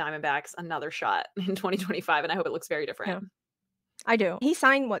Money on the Diamondbacks another shot in 2025, and I hope it looks very different. Yeah. I do. He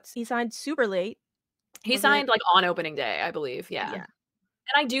signed super late. He signed like on opening day, I believe. Yeah. And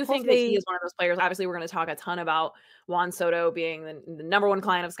I do think that he is one of those players. Obviously, we're going to talk a ton about Juan Soto being the number one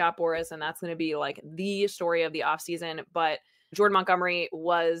client of Scott Boras, and that's going to be like the story of the offseason. But Jordan Montgomery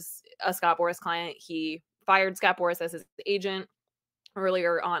was a Scott Boras client. He fired Scott Boras as his agent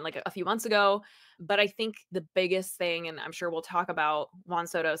earlier on, like a few months ago. But I think the biggest thing, and I'm sure we'll talk about Juan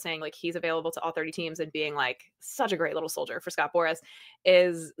Soto saying like he's available to all 30 teams and being like such a great little soldier for Scott Boras,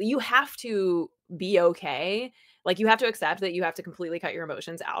 is you have to be okay. Like you have to accept that you have to completely cut your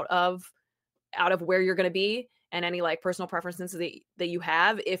emotions out of where you're going to be and any like personal preferences that you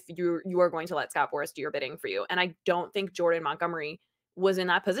have if you are going to let Scott Boras do your bidding for you. And I don't think Jordan Montgomery was in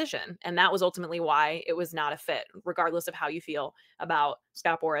that position. And that was ultimately why it was not a fit, regardless of how you feel about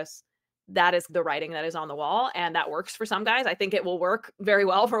Scott Boras. That is the writing that is on the wall, and that works for some guys. I think it will work very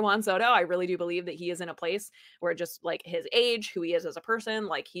well for Juan Soto. I really do believe that he is in a place where just like his age, who he is as a person,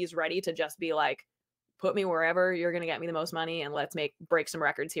 like he's ready to just be like, put me wherever you're going to get me the most money and let's break some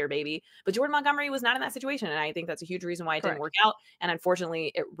records here, baby. But Jordan Montgomery was not in that situation. And I think that's a huge reason why it didn't work out. And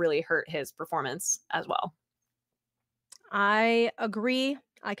unfortunately, it really hurt his performance as well. I agree.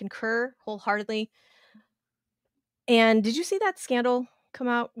 I concur wholeheartedly. And did you see that scandal come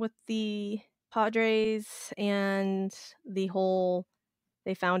out with the Padres and the whole,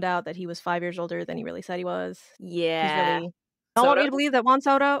 they found out that he was 5 years older than he really said he was? Yeah. Don't want me to believe that Juan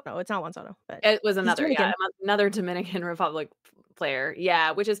Soto. No, it's not Juan Soto. But it was another Dominican Republic player.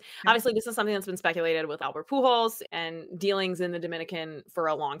 Yeah, which is obviously this is something that's been speculated with Albert Pujols and dealings in the Dominican for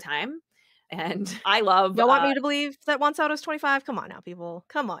a long time. And I love. Don't want me to believe that Juan Soto's 25? Come on now, people.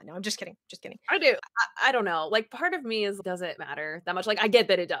 Come on. No, I'm just kidding. Just kidding. I do. I don't know. Like part of me does it matter that much? Like I get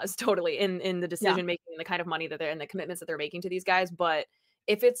that it does totally in the decision making and the kind of money that they're and the commitments that they're making to these guys. But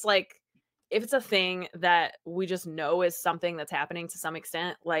if it's a thing that we just know is something that's happening to some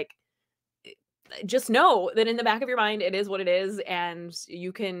extent, like just know that in the back of your mind, it is what it is. And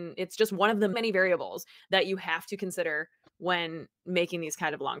it's just one of the many variables that you have to consider when making these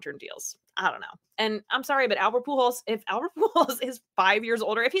kind of long-term deals. I don't know. And I'm sorry, but Albert Pujols, if Albert Pujols is 5 years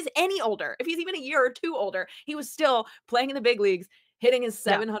older, if he's any older, if he's even a year or two older, he was still playing in the big leagues, hitting his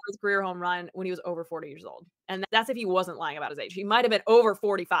Yeah. 700th career home run when he was over 40 years old. And that's if he wasn't lying about his age. He might have been over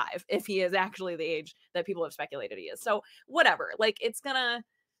 45 if he is actually the age that people have speculated he is. So whatever, like it's gonna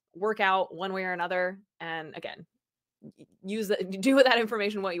work out one way or another. And again, do with that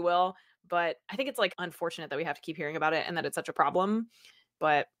information what you will. But I think it's like unfortunate that we have to keep hearing about it and that it's such a problem.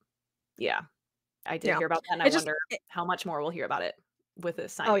 But yeah, I did hear about that, and I wonder how much more we'll hear about it with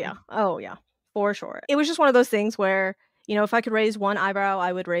this signing. Oh yeah, for sure. It was just one of those things where, if I could raise one eyebrow,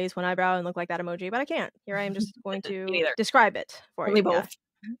 I would raise one eyebrow and look like that emoji, but I can't. Here I am just going to describe it for Only you. both.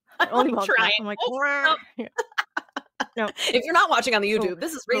 Yeah. Only both. Trying. I'm like, yeah. No. If you're not watching on the YouTube,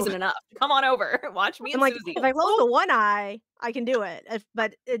 this is reason enough. Come on over. Watch me and Suzy. If I close the one eye, I can do it.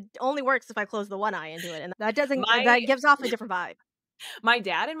 But it only works if I close the one eye and do it. And that doesn't that gives off a different vibe. My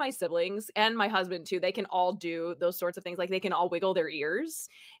dad and my siblings and my husband too, they can all do those sorts of things. Like they can all wiggle their ears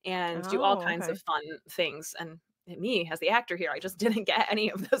and do all kinds of fun things. And me, as the actor here, I just didn't get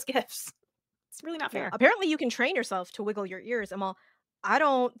any of those gifts. It's really not fair. Apparently you can train yourself to wiggle your ears. And I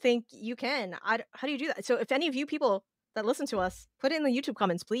don't think you can. How do you do that? So if any of you people that listen to us, put it in the YouTube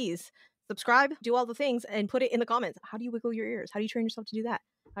comments, please. Subscribe, do all the things, and put it in the comments. How do you wiggle your ears? How do you train yourself to do that?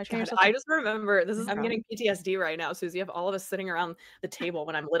 I just remember I'm getting PTSD right now, Suzy, of all of us sitting around the table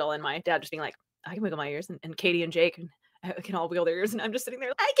when I'm little and my dad just being like, I can wiggle my ears, and Katie and Jake can all wiggle their ears, and I'm just sitting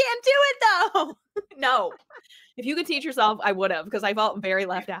there, I can't do it though. No. If you could teach yourself, I would have, because I felt very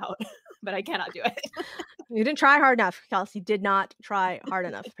left out, but I cannot do it. You didn't try hard enough, Kelsey. Did not try hard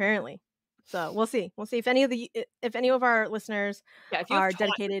enough, apparently. So we'll see. We'll see if any of our listeners are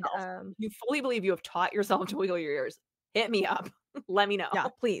dedicated. You fully believe you have taught yourself to wiggle your ears. Hit me up. Let me know. Yeah,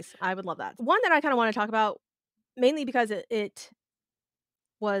 please. I would love that. One that I kind of want to talk about, mainly because it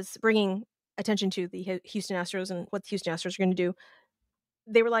was bringing attention to the Houston Astros and what the Houston Astros are going to do.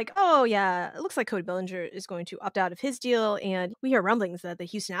 They were like, oh, yeah, it looks like Cody Bellinger is going to opt out of his deal. And we hear rumblings that the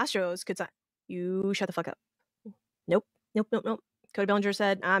Houston Astros could sign. You shut the fuck up. Nope. Cody Bellinger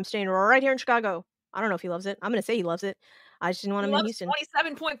said, I'm staying right here in Chicago. I don't know if he loves it. I'm going to say he loves it. I just didn't want him in Houston.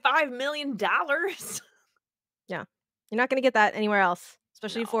 $27.5 million. Yeah. You're not going to get that anywhere else,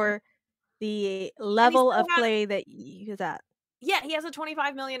 especially for the level of play that he's at. Yeah, he has a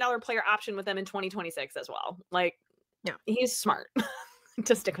 $25 million player option with them in 2026 as well. Like, yeah, he's smart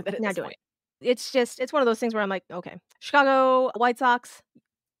to stick with it at this point. It's one of those things where I'm like, okay. Chicago White Sox.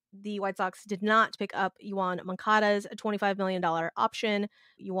 The White Sox did not pick up Yoan Moncada's $25 million option.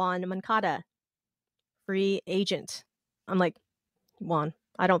 Yoan Moncada, free agent. I'm like, Juan,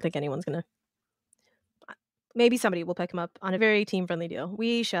 I don't think anyone's going to. Maybe somebody will pick him up on a very team-friendly deal.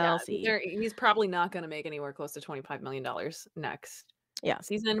 We shall see. He's probably not going to make anywhere close to $25 million next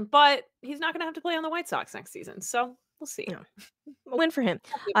season, but he's not going to have to play on the White Sox next season. So we'll see. Yeah. A win for him.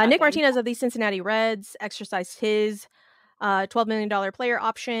 Nick Martinez of the Cincinnati Reds exercised his $12 million player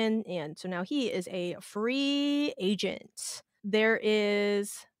option, and so now he is a free agent. There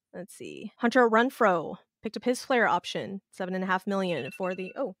is, let's see, Hunter Renfroe picked up his player option, $7.5 million for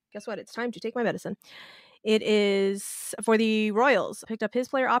the. Oh, guess what? It's time to take my medicine. It is for the Royals. Picked up his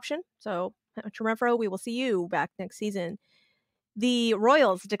player option. So, Hunter Renfroe, we will see you back next season. The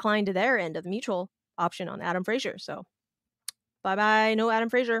Royals declined their end of the mutual option on Adam Frazier. So, bye-bye, no Adam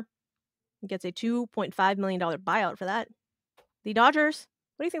Frazier. He gets a $2.5 million buyout for that. The Dodgers.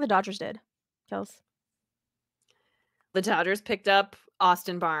 What do you think the Dodgers did, Kels? The Dodgers picked up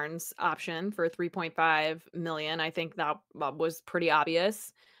Austin Barnes' option for $3.5 million. I think that was pretty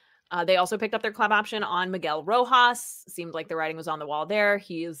obvious. They also picked up their club option on Miguel Rojas. Seemed like the writing was on the wall there.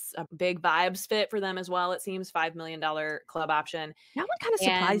 He's a big vibes fit for them as well, it seems. $5 million club option. That one kind of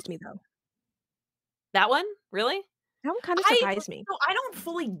surprised me, though. That one? Really? That one kind of surprised me. So I don't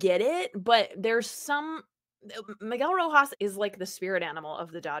fully get it, but there's some... Miguel Rojas is like the spirit animal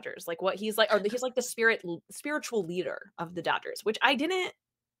of the Dodgers. Like what he's like, or he's like the spiritual leader of the Dodgers, which I didn't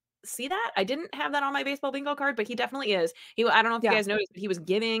see that. I didn't have that on my baseball bingo card, but he definitely is. I don't know if you guys noticed, but he was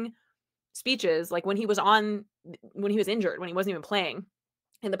giving speeches like when he was injured, when he wasn't even playing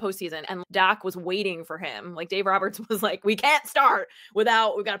in the postseason, and Doc was waiting for him. Like Dave Roberts was like, we can't start we've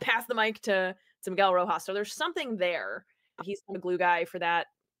got to pass the mic to Miguel Rojas. So there's something there. He's the glue guy for that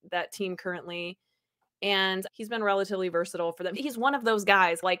team currently. And he's been relatively versatile for them. He's one of those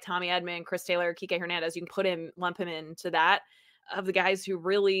guys like Tommy Edman, Chris Taylor, Kike Hernandez. You can lump him into that, of the guys who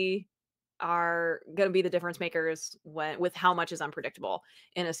really are going to be the difference makers with how much is unpredictable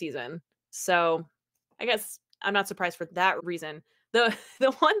in a season. So I guess I'm not surprised for that reason. The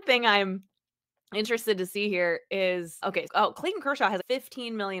one thing I'm interested to see here is okay. Oh, Clayton Kershaw has a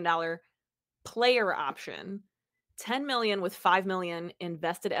 $15 million player option, 10 million with 5 million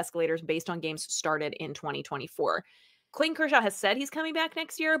invested escalators based on games started in 2024. Clayton Kershaw has said he's coming back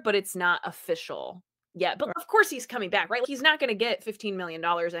next year, but it's not official yet. But Right. of course he's coming back, right? Like, he's not going to get $15 million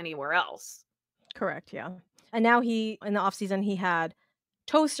anywhere else. Correct, yeah. And now in the offseason, he had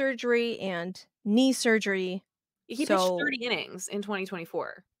toe surgery and knee surgery. He pitched So 30 innings in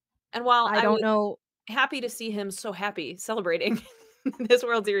 2024. And while I I don't was know. happy to see him so happy celebrating this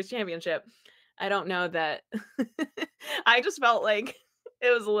World Series championship, I don't know that I just felt like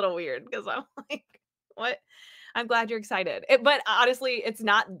it was a little weird because I'm like, "What?" I'm glad you're excited. But honestly, it's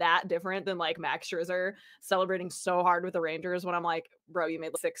not that different than, like, Max Scherzer celebrating so hard with the Rangers when I'm like, "Bro, you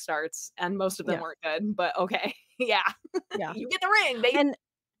made 6 starts and most of them Yeah, weren't good, but okay. Yeah. yeah. You get the ring, baby." And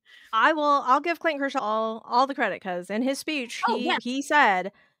I'll give Clayton Kershaw all the credit because in his speech, Oh, yeah. he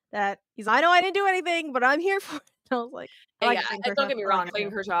said that "I know I didn't do anything, but I'm here for it." I was like, "I like Yeah, it, Clayton don't Kershaw. get me I like wrong, it." Yeah.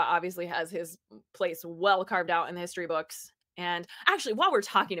 Clayton Kershaw obviously has his place well carved out in the history books, and actually, while we're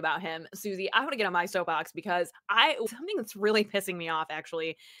talking about him, Susie, I wanna get on my soapbox because I something that's really pissing me off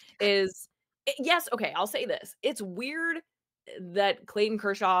actually is yes, okay, I'll say this, it's weird that Clayton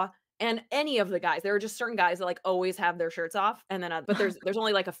Kershaw and any of the guys, there are just certain guys that, like, always have their shirts off, and then, but there's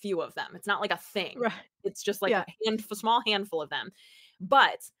only, like, a few of them, it's not like a thing, Right. it's just, like, Yeah. a small handful of them,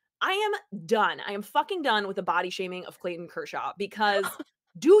 but I am done. I am fucking done with the body shaming of Clayton Kershaw because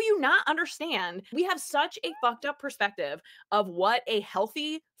do you not understand? We have such a fucked up perspective of what a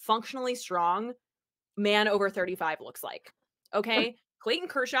healthy, functionally strong man over 35 looks like. Okay? Clayton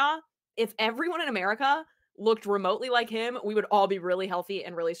Kershaw, if everyone in America looked remotely like him, we would all be really healthy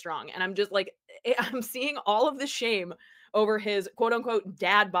and really strong. And I'm just like, I'm seeing all of the shame over his quote unquote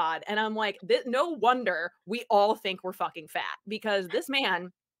dad bod. And I'm like, no wonder we all think we're fucking fat because this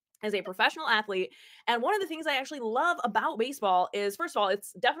man is a professional athlete. And one of the things I actually love about baseball is, first of all,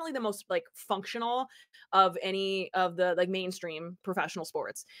 it's definitely the most like functional of any of the like mainstream professional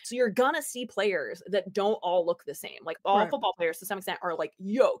sports. So you're gonna see players that don't all look the same. Like all Right. football players to some extent are like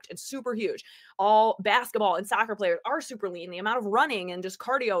yoked and super huge. All basketball and soccer players are super lean. The amount of running and just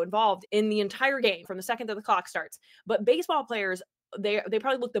cardio involved in the entire game from the second that the clock starts. But baseball players, they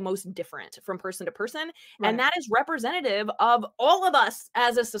probably look the most different from person to person, and Right. that is representative of all of us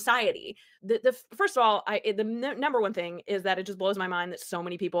as a society. The first of all, the number one thing is that it just blows my mind that so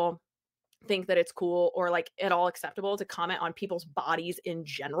many people think that it's cool or like at all acceptable to comment on people's bodies in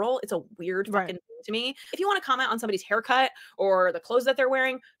general. It's a weird Right. fucking thing to me. If you want to comment on somebody's haircut or the clothes that they're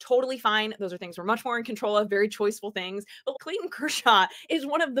wearing, totally fine. Those are things we're much more in control of, very choiceful things. But Clayton Kershaw is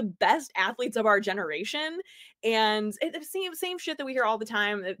one of the best athletes of our generation. And it's the same shit that we hear all the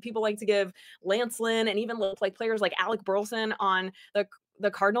time that people like to give Lance Lynn and even like players like Alec Burleson on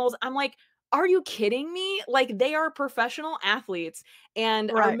the Cardinals. I'm like, are you kidding me? Like, they are professional athletes, and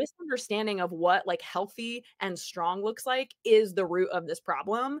our Right. misunderstanding of what like healthy and strong looks like is the root of this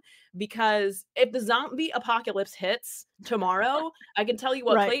problem. Because if the zombie apocalypse hits tomorrow, I can tell you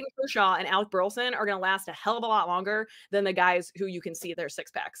what, Right. Clayton Kershaw and Alec Burleson are going to last a hell of a lot longer than the guys who you can see their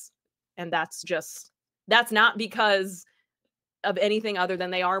six packs. And that's not because of anything other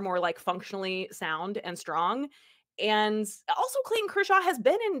than they are more like functionally sound and strong. And also, Clayton Kershaw has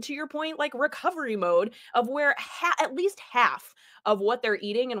been in, to your point, like recovery mode of where at least half of what they're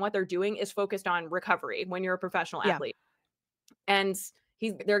eating and what they're doing is focused on recovery when you're a professional Yeah. athlete. And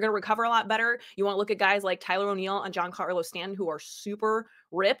they're going to recover a lot better. You want to look at guys like Tyler O'Neill and Giancarlo Stanton, who are super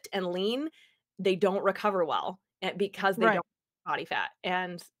ripped and lean. They don't recover well because they Right. don't have body fat.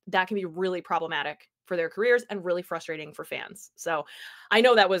 And that can be really problematic for their careers and really frustrating for fans. So I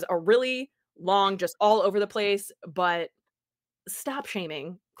know that was a really long, just all over the place, but stop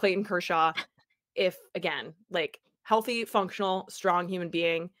shaming Clayton Kershaw if, again, like healthy, functional, strong human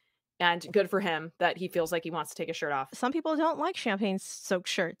being. And good for him that he feels like he wants to take his shirt off. Some people don't like champagne-soaked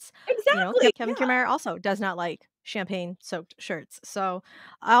shirts. Exactly. Kevin Yeah. Kiermaier also does not like champagne-soaked shirts. So,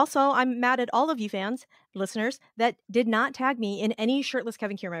 I'm mad at all of you fans, listeners, that did not tag me in any shirtless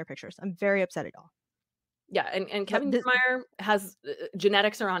Kevin Kiermaier pictures. I'm very upset at y'all. Yeah, and But Kevin Kiermaier has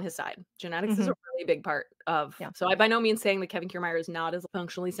genetics are on his side. Genetics is a Mhm. really big part of Yeah. so I by no means saying that Kevin Kiermaier is not as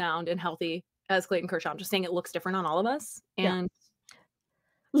functionally sound and healthy as Clayton Kershaw. I'm just saying it looks different on all of us, Yeah. and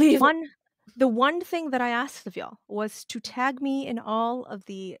leave. One the one thing that I asked of y'all was to tag me in all of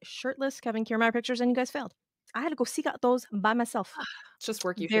the shirtless Kevin Kiermaier pictures, and you guys failed. I had to go seek out those by myself. It's just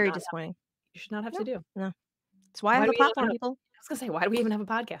work Very disappointing. you should not have to No, do. no. That's why I Why have do a we even platform, have people. I was gonna say, why do we even have a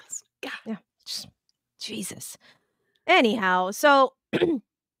podcast? God. Yeah. Just Jesus. Anyhow, so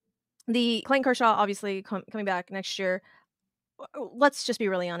the Clayton Kershaw obviously coming back next year. let's just be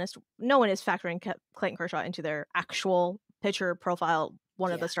really honest. No one is factoring Clayton Kershaw into their actual pitcher profile,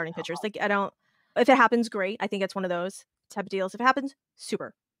 one of Yeah. the starting pitchers. Like, I don't, if it happens, great. I think it's one of those type of deals. If it happens,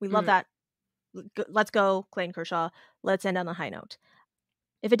 super. We love Mm, that. Let's go, Clayton Kershaw. Let's end on a high note.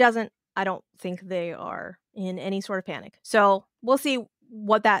 If it doesn't, I don't think they are in any sort of panic. So we'll see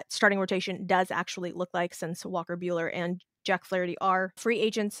what that starting rotation does actually look like, since Walker Buehler and Jack Flaherty are free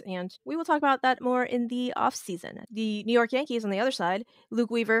agents, and we will talk about that more in the offseason. The New York Yankees on the other side,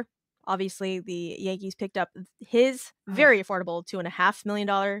 Luke Weaver. Obviously, the Yankees picked up his ugh. very affordable $2.5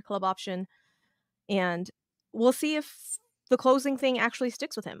 million club option, and we'll see if the closing thing actually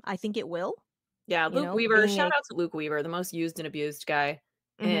sticks with him. I think it will. Yeah, You Luke know, Weaver, being shout a out to Luke Weaver, the most used and abused guy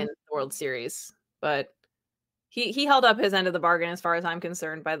in mhm. the World Series, but he held up his end of the bargain as far as I'm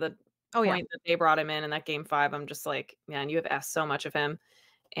concerned by the Oh yeah. point that they brought him in that game 5. I'm just like, "Man, you have asked so much of him,"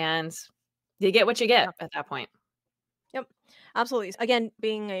 and you get what you get at that point. Yep, absolutely. Again,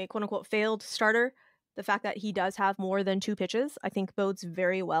 being a quote unquote failed starter, the fact that he does have more than 2 pitches, I think bodes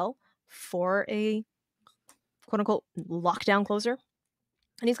very well for a quote unquote lockdown closer.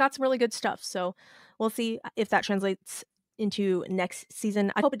 And he's got some really good stuff. So we'll see if that translates into next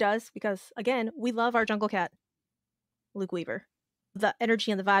season. I hope it does, because again, we love our jungle cat, Luke Weaver. The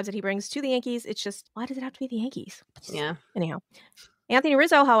energy and the vibes that he brings to the Yankees, it's just, why does it have to be the Yankees? Yeah. Anyhow, Anthony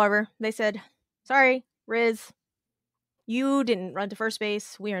Rizzo, however, they said, sorry, Riz, you didn't run to first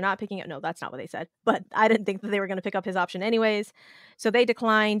base. We are not picking up. No, that's not what they said. But I didn't think that they were going to pick up his option anyways. So they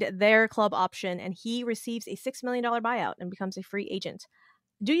declined their club option, and he receives a $6 million buyout and becomes a free agent.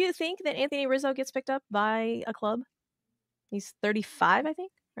 Do you think that Anthony Rizzo gets picked up by a club? He's 35, I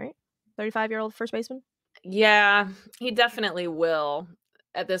think, right? 35-year-old first baseman. Yeah, he definitely will.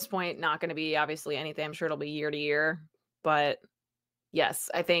 At this point, not gonna be obviously anything. I'm sure it'll be year to year, but yes,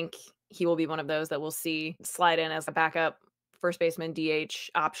 I think he will be one of those that we'll see slide in as a backup first baseman DH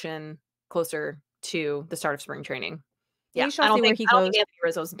option closer to the start of spring training. Yeah, We shall see where he I don't think goes. Anthony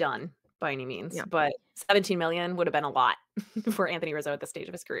Rizzo's done by any means, Yeah. but 17 million would have been a lot for Anthony Rizzo at this stage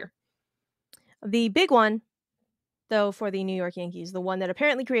of his career. The big one, though, for the New York Yankees, the one that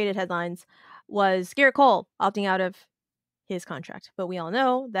apparently created headlines, was Garrett Cole opting out of his contract. But we all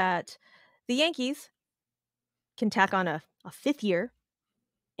know that the Yankees can tack on a 5th year.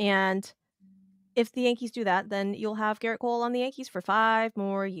 And if the Yankees do that, then you'll have Garrett Cole on the Yankees for 5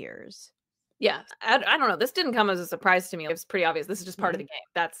 more years. Yeah, I don't know. This didn't come as a surprise to me. It was pretty obvious. This is just part of Mhm. the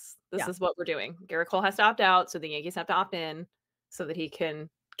game. This Yeah. is what we're doing. Garrett Cole has to opt out, so the Yankees have to opt in so that he can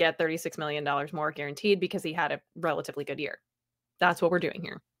get $36 million more guaranteed because he had a relatively good year. That's what we're doing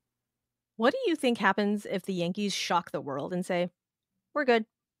here. What do you think happens if the Yankees shock the world and say, "We're good.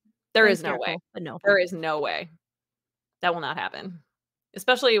 There Thanks, is no Garrett way. Cole, but no." There is no way. That will not happen,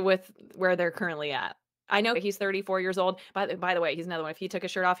 especially with where they're currently at. I know he's 34 years old. By the way, he's another one. If he took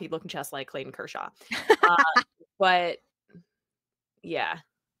his shirt off, he'd look just like Clayton Kershaw. Uh, but yeah,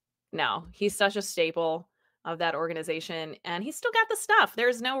 no, he's such a staple of that organization, and he's still got the stuff.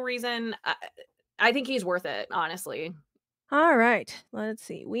 There's no reason I think he's worth it, honestly. All right, let's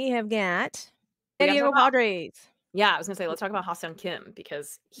see. We have got We San gotta talk Diego about Padres. yeah, I was gonna say, let's talk about Ha Kim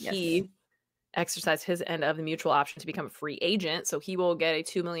because Yes. he exercised his end of the mutual option to become a free agent, so he will get a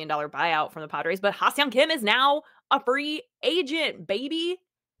 $2 million buyout from the Padres, but Ha Kim is now a free agent, baby,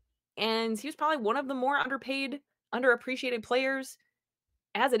 and he was probably one of the more underpaid, underappreciated players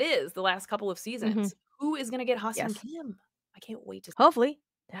as it is the last couple of Mhm. seasons. Who is gonna get Ha Yes. Kim? I can't wait to Hopefully,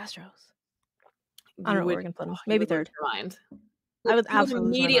 the Astros. I don't You know where would we're gonna put him. you Maybe would lose 3rd. your mind. I would You would absolutely lose my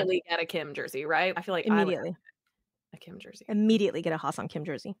mind. immediately get a Kim jersey, right? I feel like I would have Immediately. a Kim jersey. Immediately get a Ha Kim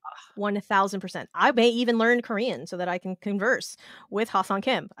jersey. 1000%. I may even learn Korean so that I can converse with Ha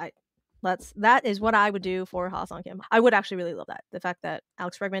Kim. That is what I would do for Ha Kim. I would actually really love that. The fact that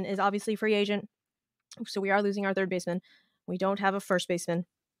Alex Bregman is obviously free agent, so we are losing our third baseman. We don't have a first baseman,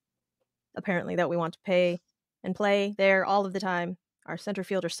 apparently, that we want to pay and play there all of the time. Our center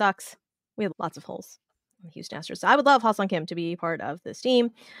fielder sucks. We have lots of holes in the Houston Astros. So I would love Ha Kim to be part of this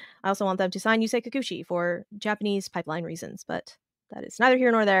team. I also want them to sign Yusei Kikuchi for Japanese pipeline reasons, but that is neither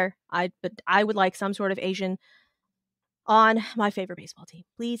here nor there. But I would like some sort of Asian on my favorite baseball team.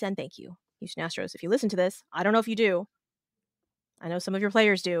 Please and thank you, Houston Astros. If you listen to this, I don't know if you do. I know some of your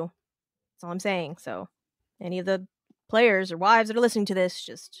players do. That's all I'm saying. So any of the players or wives that are listening to this,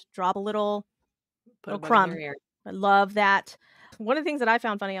 just drop a little Put a bug in their crumb. ear. I love that. One of the things that I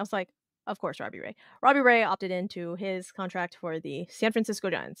found funny, I was like, of course, Robbie Ray. Robbie Ray opted into his contract for the San Francisco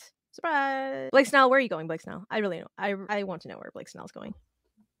Giants. Surprise! Blake Snell, where are you going, Blake Snell? I really know. I want to know where Blake Snell's going.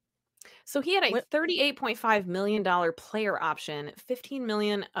 So he had a What? $38.5 million player option, 15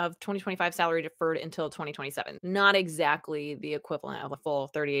 million of 2025 salary deferred until 2027. Not exactly the equivalent of a full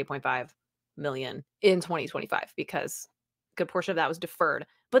 38.5 million in 2025 because a good portion of that was deferred.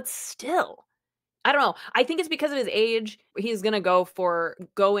 But still, I don't know. I think it's because of his age. He's going to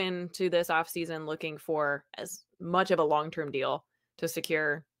go into this offseason looking for as much of a long-term deal to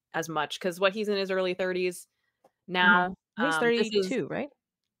secure as much cuz what he's in his early 30s Mhm. now. He's This is 32, right?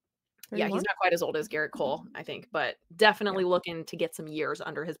 Yeah, he's 31? not quite as old as Garrett Cole, I think, but Yeah. definitely looking to get some years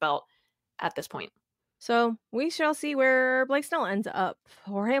under his belt at this point. So we shall see where Blake Snell ends up.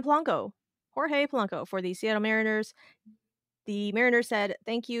 Jorge Polanco for the Seattle Mariners. The Mariners said,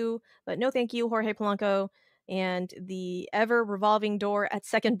 "Thank you, but no thank you, Jorge Polanco." And the ever revolving door at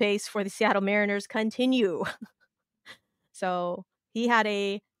second base for the Seattle Mariners continue. So he had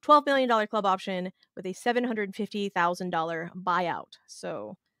a $12 million club option with a $750,000 buyout.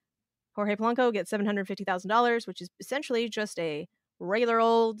 So Jorge Polanco gets $750,000, which is essentially just a regular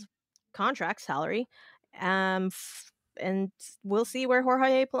old contract salary. And we'll see where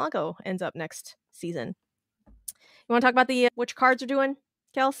Jorge Polanco ends up next season. You want to talk about the which cards are doing,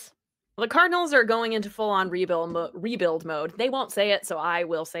 Kels? Well, the Cardinals are going into full-on rebuild mode. They won't say it, so I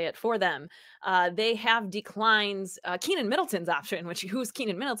will say it for them. They have declined Keenan Middleton's option, which who's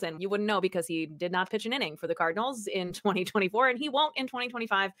Keenan Middleton? You wouldn't know because he did not pitch an inning for the Cardinals in 2024, and he won't in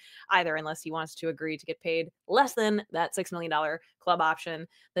 2025 either, unless he wants to agree to get paid less than that $6 million club option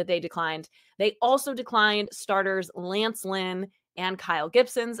that they declined. They also declined starters Lance Lynn and Kyle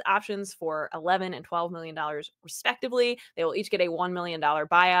Gibson's options for $11 and $12 million respectively. They will each get a $1 million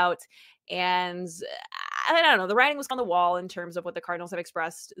buyout. And I don't know, the writing was on the wall in terms of what the Cardinals have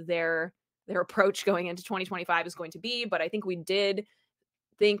expressed their approach going into 2025 is going to be. But I think we did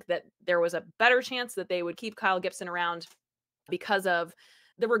think that there was a better chance that they would keep Kyle Gibson around because of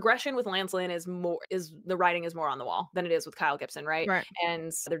the regression with Lance Lynn is the writing is more on the wall than it is with Kyle Gibson, right? Right.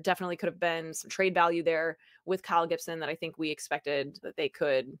 And there definitely could have been some trade value there with Kyle Gibson that I think we expected that they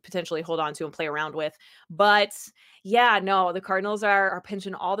could potentially hold on to and play around with. But yeah, no, the Cardinals are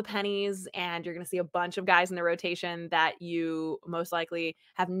pinching all the pennies, and you're going to see a bunch of guys in the rotation that you most likely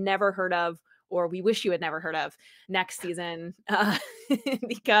have never heard of, or we wish you had never heard of next season,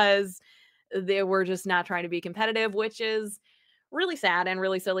 because they were just not trying to be competitive, which is really sad and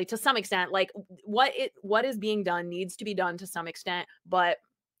really silly to some extent. Like what is being done needs to be done to some extent, but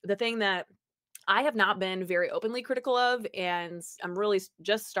the thing that I have not been very openly critical of, and I'm really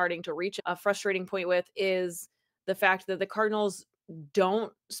just starting to reach a frustrating point with, is the fact that the Cardinals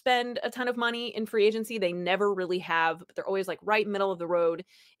don't spend a ton of money in free agency. They never really have, but they're always like right middle of the road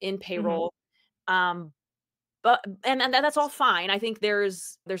in Mhm. payroll. Um, but and that's all fine. I think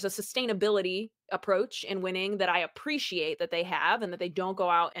there's a sustainability approach in winning that I appreciate that they have, and that they don't go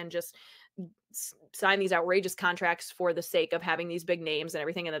out and just sign these outrageous contracts for the sake of having these big names and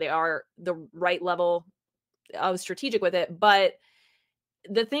everything, and that they are the right level of strategic with it. But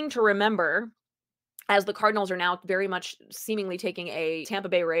the thing to remember, as the Cardinals are now very much seemingly taking a Tampa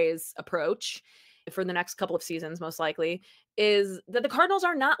Bay Rays approach for the next couple of seasons, most likely, is that the Cardinals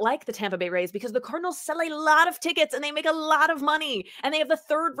are not like the Tampa Bay Rays, because the Cardinals sell a lot of tickets and they make a lot of money, and they have the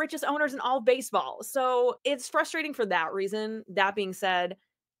third richest owners in all baseball. So it's frustrating for that reason. That being said,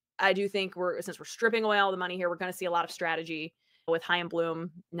 I do think since we're stripping away all the money here, we're going to see a lot of strategy with Chaim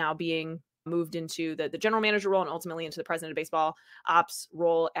Bloom now being moved into the general manager role and ultimately into the president of baseball ops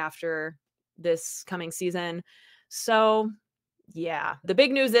role after this coming season. So yeah, the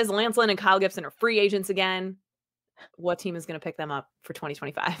big news is Lance Lynn and Kyle Gibson are free agents again. What team is going to pick them up for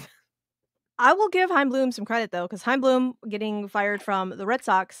 2025? I will give Chaim Bloom some credit though, because Chaim Bloom getting fired from the Red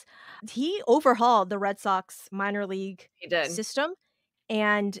Sox, he overhauled the Red Sox minor league He did. system.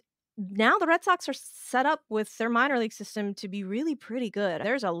 And now the Red Sox are set up with their minor league system to be really pretty good.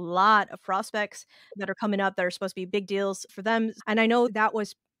 There's a lot of prospects that are coming up that are supposed to be big deals for them. And I know that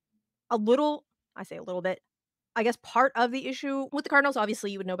was a little, I say a little bit, I guess part of the issue with the Cardinals.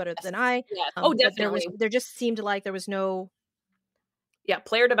 Obviously, you would know better Yes. than I. Yes. Oh, But definitely. there just seemed like there was no, Yeah,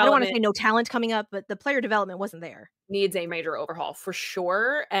 player I don't want to development say no talent coming up, but the player development wasn't there. needs a major overhaul for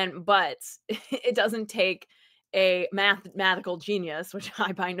sure. But it doesn't take a mathematical genius, which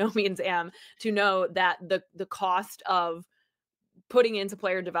I by no means am, to know that the cost of putting into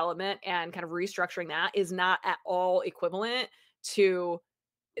player development and kind of restructuring that is not at all equivalent to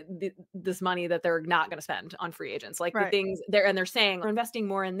this money that they're not going to spend on free agents. Like the Right. things they're saying we're investing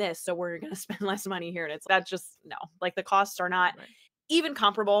more in this, so we're going to spend less money here. And it's that's just no, like the costs are not Right. even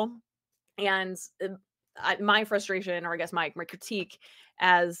comparable. And my frustration, or I guess my critique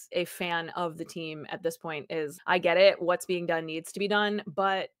as a fan of the team at this point, is I get it. What's being done needs to be done,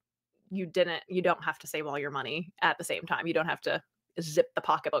 but you don't have to save all your money at the same time. You don't have to zip the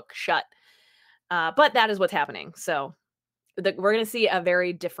pocketbook shut. But that is what's happening. So we're going to see a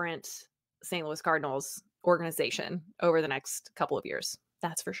very different St. Louis Cardinals organization over the next couple of years.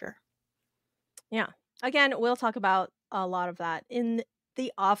 That's for sure. Yeah. Again, we'll talk about a lot of that in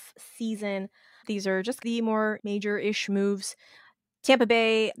the off season. These are just the more major-ish moves. Tampa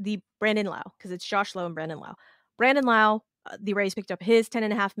Bay, the Brandon Lau, because it's Josh Lowe and Brandon Lau. Brandon Lau, the Rays picked up his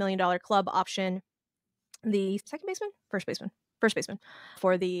 $10.5 million club option. The first baseman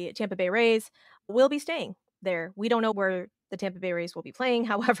for the Tampa Bay Rays will be staying there. We don't know where the Tampa Bay Rays will be playing.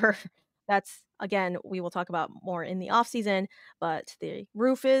 However, that's, again, we will talk about more in the offseason, but the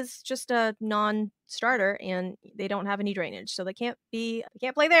roof is just a non-starter and they don't have any drainage, so they can't play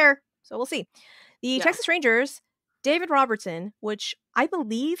there. So we'll see. The Texas Rangers, David Robertson, which I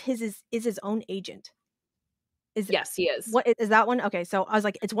believe is his own agent. Yes, he is. What is that one? Okay, so I was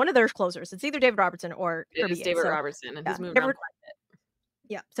like, it's one of their closers. It's either David Robertson or Kirby Yates. David Robertson, and he's moved around quite a bit.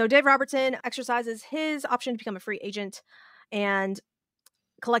 Yeah, so Dave Robertson exercises his option to become a free agent and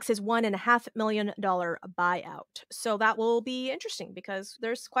collects his $1.5 million buyout. So that will be interesting because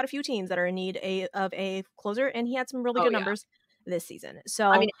there's quite a few teams that are in need of a closer, and he had some really good numbers this season. So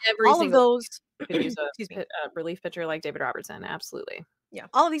I mean, all of those could use a relief pitcher like David Robertson. Absolutely. Yeah.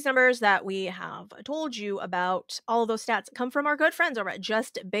 All of these numbers that we have told you about, all of those stats come from our good friends over at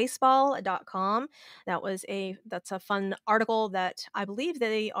justbaseball.com. That's a fun article that I believe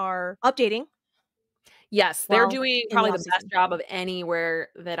they are updating. Yes, they're doing probably the best job of anywhere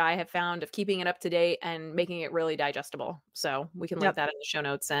that I have found of keeping it up to date and making it really digestible. So we can link that in the show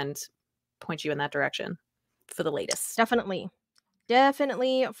notes and point you in that direction for the latest.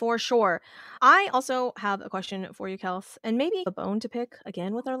 Definitely, for sure. I also have a question for you, Kels, and maybe a bone to pick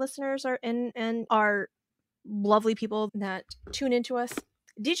again with our listeners and our lovely people that tune into us.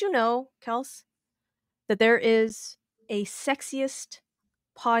 Did you know, Kels, that there is a sexiest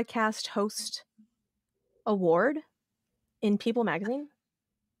podcast host award in People magazine?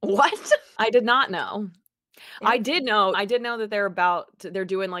 What? I did not know. Yeah. I did know that they're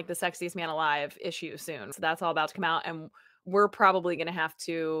doing like the Sexiest Man Alive issue soon. So that's all about to come out, and we're probably going to have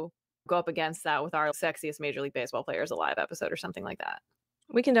to go up against that with our Sexiest Major League Baseball Players Alive episode or something like that.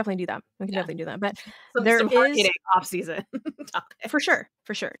 We can definitely do that. But some hard-hitting off-season for sure.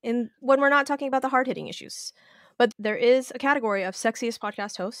 And when we're not talking about the hard-hitting issues, but there is a category of Sexiest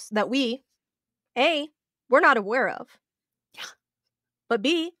Podcast Hosts that we're not aware of. Yeah. But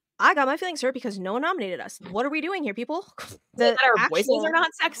B, I got my feelings hurt because no one nominated us. What are we doing here, people? Our voices are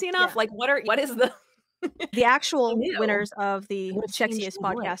not sexy enough? Yeah. Like, what is the... The actual winners of the Sexiest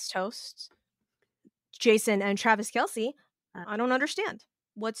Podcast Hosts, Jason and Travis Kelsey, I don't understand.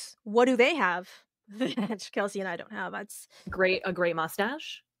 What do they have that Kelsey and I don't have? That's a great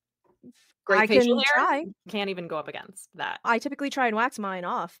mustache. Great facial hair. Try. Can't even go up against that. I typically try and wax mine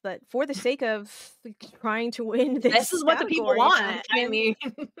off, but for the sake of trying to win this is what the people want.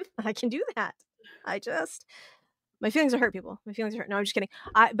 I can do that. My feelings are hurt, people. My feelings are hurt. No, I'm just kidding.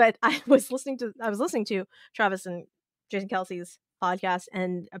 I was listening to Travis and Jason Kelsey's podcast,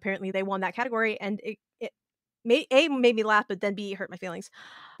 and apparently they won that category, and it made me laugh, but then B, hurt my feelings.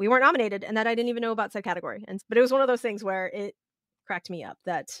 We weren't nominated, and that I didn't even know about said category. But it was one of those things where it cracked me up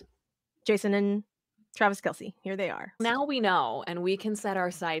that Jason and Travis Kelsey, here they are. Now we know, and we can set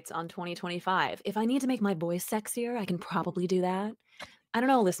our sights on 2025. If I need to make my voice sexier, I can probably do that. I don't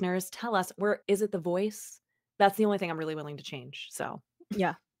know, listeners. Tell us, is it the voice? That's the only thing I'm really willing to change. So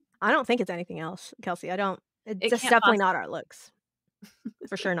yeah, I don't think it's anything else, Kelsey. I don't. It's just definitely not our looks.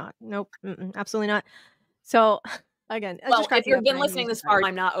 For sure not. Nope. Absolutely not. So again, if you've been listening this far,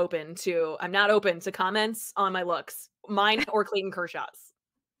 I'm not open to comments on my looks, mine or Clayton Kershaw's.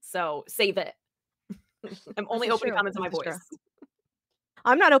 So save it. I'm only open to comments on my voice.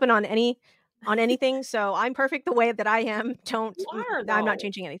 I'm not open on anything. So I'm perfect the way that I am. I'm not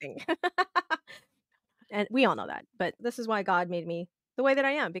changing anything. And we all know that, but this is why God made me the way that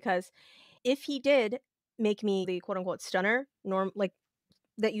I am, because if he did make me the quote unquote stunner like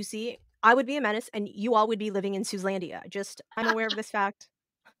that you see, I would be a menace and you all would be living in Suzlandia. I'm aware of this fact.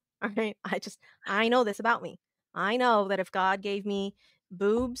 All right. I know this about me. I know that if God gave me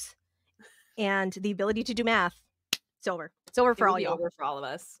boobs and the ability to do math, it's over. It's over for all y'all. Over for all of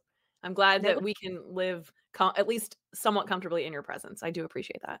us. I'm glad that we can live at least somewhat comfortably in your presence. I do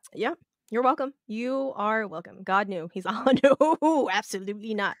appreciate that. Yeah. You're welcome. You are welcome. God knew. He's all no,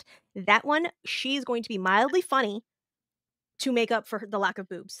 absolutely not. That one, she's going to be mildly funny to make up for the lack of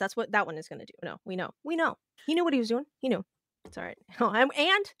boobs. That's what that one is going to do. No, we know. He knew what he was doing. He knew. It's all right.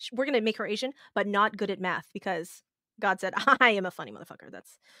 And we're going to make her Asian, but not good at math because God said, "I am a funny motherfucker."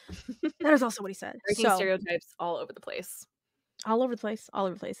 That is also what he said. Breaking So stereotypes all over the place. all over the place, all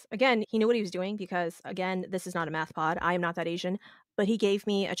over the place. Again, he knew what he was doing because, again, this is not a math pod. I am not that Asian, but he gave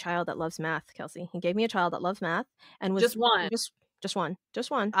me a child that loves math, Kelsey. He gave me a child that loves math and was Just one. just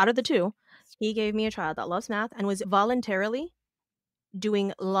one out of the two. He gave me a child that loves math and was voluntarily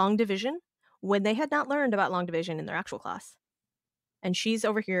doing long division when they had not learned about long division in their actual class. And she's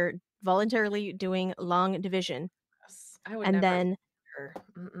over here voluntarily doing long division. Yes. I would And never then, her.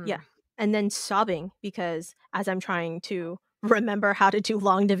 yeah, Mm-mm. and then sobbing because as I'm trying to remember how to do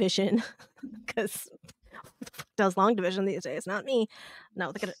long division, because does long division these days, not me.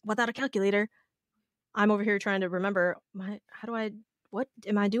 No, without a calculator. I'm over here trying to remember what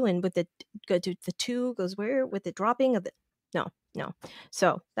am I doing with go to the two goes where with the dropping of the no.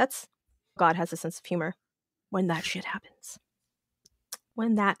 So that's God has a sense of humor when that shit happens.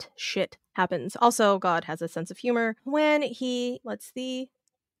 When that shit happens. Also, God has a sense of humor when he lets the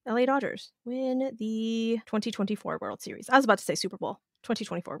LA Dodgers win the 2024 World Series. I was about to say Super Bowl.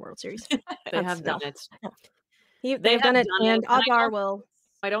 2024 World Series. They have done it. No. They They have have done it, done it, and and odds are will.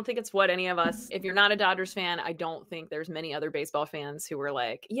 I don't think it's what any of us if you're not a Dodgers fan, I don't think there's many other baseball fans who were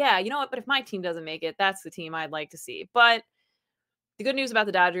like, "Yeah, you know what, but if my team doesn't make it, that's the team I'd like to see." But the good news about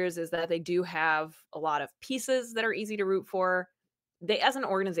the Dodgers is that they do have a lot of pieces that are easy to root for. They as an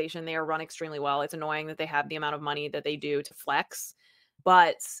organization, they are run extremely well. It's annoying that they have the amount of money that they do to flex,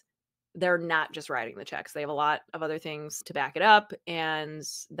 but they're not just writing the checks. They have a lot of other things to back it up, and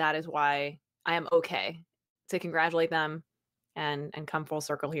that is why I am okay to congratulate them and come full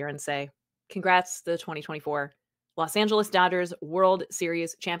circle here and say congrats the 2024 Los Angeles Dodgers World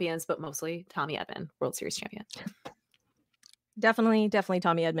Series champions, but mostly Tommy Edman, World Series champion. Definitely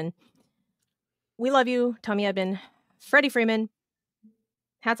Tommy Edman. We love you, Tommy Edman. Freddie Freeman,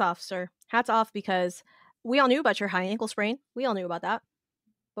 hats off, sir. Hats off because we all knew about your high ankle sprain. We all knew about that.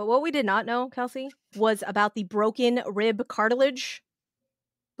 But what we did not know, Kelsey, was about the broken rib cartilage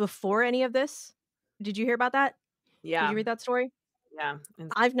before any of this. Did you hear about that? Did Yeah. you read that story? Yeah.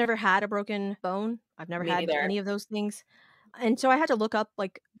 And I've never had a broken bone. I've never me had neither. any of those things. And so I had to look up, I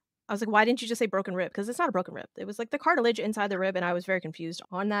was like, why didn't you just say broken rib? Because it's not a broken rib. It was like the cartilage inside the rib. And I was very confused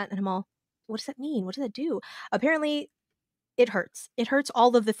on that. And I'm all, what does that mean? What does that do? Apparently, it hurts. It hurts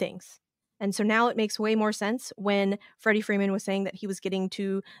all of the things. And so now it makes way more sense when Freddie Freeman was saying that he was getting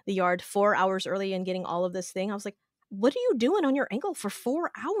to the yard 4 hours early and getting all of this thing. I was like, what are you doing on your ankle for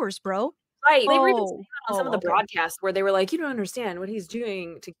 4 hours, bro? Right. They were even saying Oh, that on some of the okay. broadcasts where they were like, "You don't understand what he's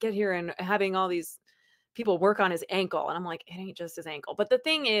doing to get here and having all these people work on his ankle." And I'm like, "It ain't just his ankle." But the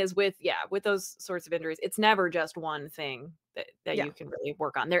thing is with those sorts of injuries, it's never just one thing that Yeah. you can really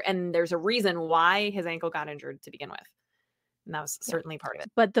work on. There's a reason why his ankle got injured to begin with. And that was Yeah. certainly part of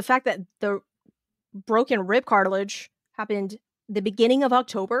it. But the fact that the broken rib cartilage happened the beginning of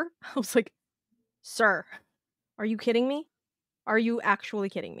October, I was like, sir, are you kidding me? Are you actually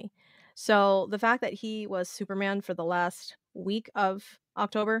kidding me? So the fact that he was Superman for the last week of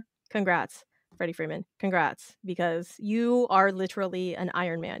October, congrats, Freddie Freeman. Congrats, because you are literally an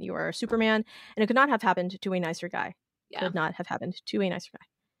Iron Man. You are a Superman, and it could not have happened to a nicer guy. Yeah. Could not have happened to a nicer guy.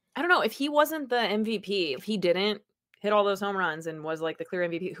 I don't know if he wasn't the MVP, if he didn't hit all those home runs and was like the clear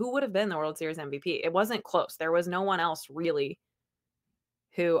MVP, who would have been the World Series MVP? It wasn't close. There was no one else really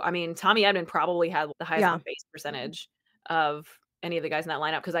I mean, Tommy Edman probably had the highest Yeah. on base percentage of any of the guys in that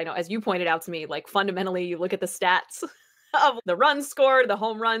lineup because I know, as you pointed out to me, like fundamentally, you look at the stats of the runs scored, the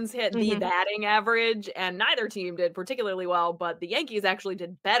home runs hit, the batting average, and neither team did particularly well, but the Yankees actually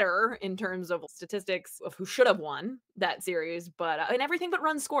did better in terms of statistics of who should have won that series, but and everything but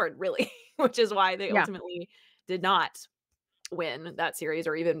runs scored, really, which is why they Yeah. ultimately did not win that series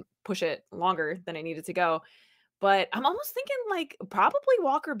or even push it longer than it needed to go. But I'm almost thinking like probably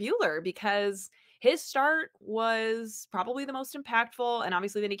Walker Buehler because his start was probably the most impactful, and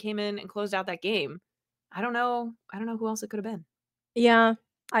obviously then he came in and closed out that game. I don't know who else it could have been. Yeah.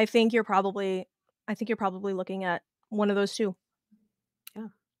 I think you're probably looking at one of those two. Yeah.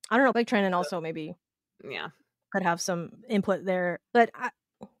 I don't know, Blake Treinen also maybe Yeah. could have some input there. But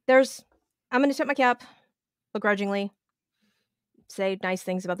I'm gonna tip my cap begrudgingly, say nice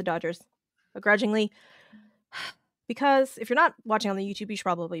things about the Dodgers begrudgingly. Because if you're not watching on the YouTube, you should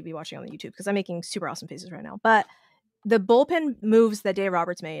probably be watching on the YouTube because I'm making super awesome faces right now. But the bullpen moves that Dave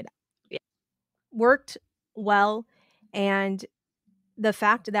Roberts made Yeah. worked well. And the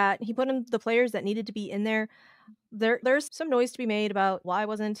fact that he put in the players that needed to be in there's some noise to be made about why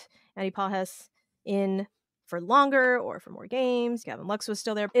wasn't Andy Pajes in for longer or for more games. Gavin Lux was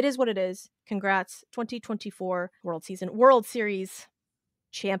still there. It is what it is. Congrats, 2024 World Series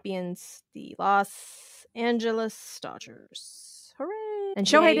champions, the Los Angeles Dodgers. Hooray! And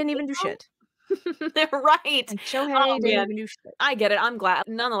Shohei Yay, didn't even do shit. Right. And Oh, Shohei didn't man. even do shit. I get it. I'm glad.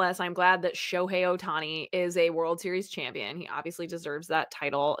 Nonetheless, I'm glad that Shohei Ohtani is a World Series champion. He obviously deserves that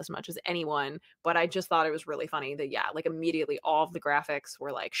title as much as anyone, but I just thought it was really funny that, yeah, like immediately all of the graphics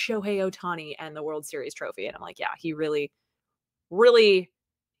were like Shohei Ohtani and the World Series trophy. And I'm like, yeah, he really, really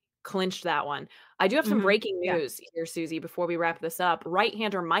clinched that one. I do have some breaking Yeah. news here, Suzy, before we wrap this up.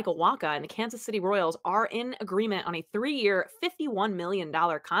 Right-hander Michael Wacha and the Kansas City Royals are in agreement on a 3-year, $51 million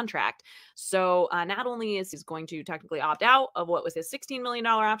contract. So not only is he going to technically opt out of what was his $16 million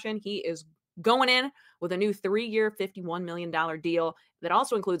option, he is going in with a new 3-year, $51 million deal that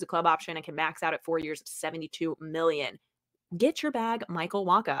also includes a club option and can max out at 4 years of $72 million. Get your bag, Michael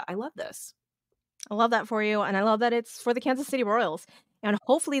Wacha. I love this. I love that for you, and I love that it's for the Kansas City Royals. And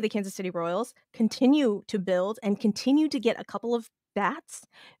hopefully the Kansas City Royals continue to build and continue to get a couple of bats,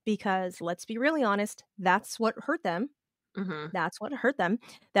 because let's be really honest, that's what hurt them. That's what hurt them,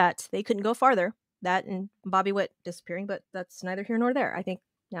 that they couldn't go farther. That and Bobby Witt disappearing, but that's neither here nor there. I think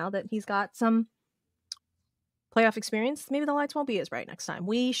now that he's got some playoff experience, maybe the lights won't be as bright next time.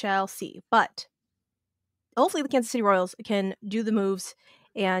 We shall see. But hopefully the Kansas City Royals can do the moves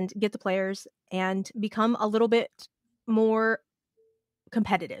and get the players and become a little bit more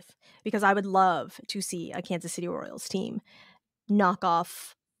competitive, because I would love to see a Kansas City Royals team knock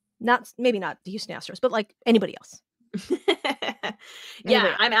off, maybe not the Houston Astros, but like anybody else.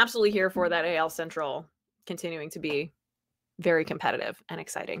 Yeah, I'm absolutely here for that AL Central continuing to be very competitive and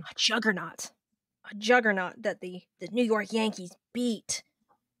exciting. A juggernaut that the New York Yankees beat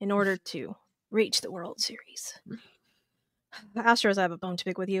in order to reach the World Series. The Astros, I have a bone to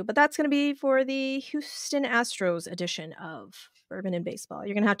pick with you, but that's going to be for the Houston Astros edition of Bourbon and Baseball.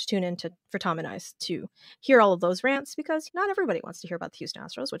 You're going to have to tune in for Tom and I to hear all of those rants, because not everybody wants to hear about the Houston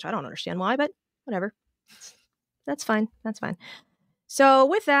Astros, which I don't understand why, but whatever. That's fine. That's fine. So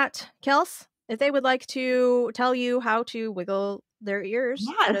with that, Kels, if they would like to tell you how to wiggle their ears,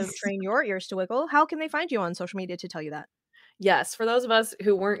 how to train your ears to wiggle, how can they find you on social media to tell you that? Yes, for those of us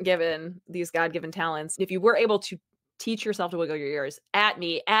who weren't given these God-given talents, if you were able to teach yourself to wiggle your ears, at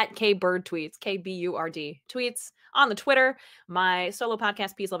me, at KBirdTweets, KBURD tweets on the Twitter. My solo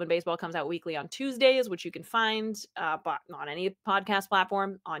podcast, Peace, Love, and Baseball, comes out weekly on Tuesdays, which you can find on any podcast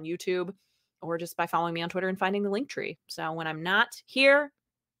platform, on YouTube, or just by following me on Twitter and finding the link tree. So when I'm not here,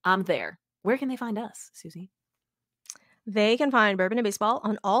 I'm there. Where can they find us, Suzy? They can find Bourbon and Baseball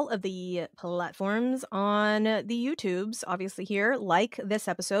on all of the platforms, on the YouTubes, obviously here. Like this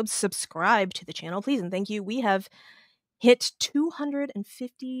episode, subscribe to the channel, please, and thank you. We have hit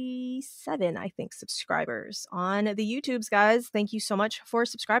 257, I think, subscribers on the YouTubes, guys. Thank you so much for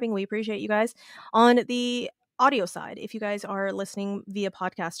subscribing. We appreciate you guys. On the audio side, if you guys are listening via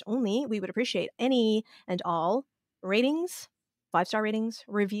podcast only, we would appreciate any and all ratings, 5-star ratings,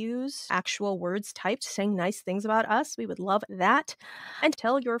 reviews, actual words typed saying nice things about us. We would love that. And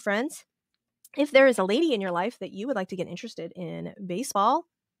tell your friends, if there is a lady in your life that you would like to get interested in baseball,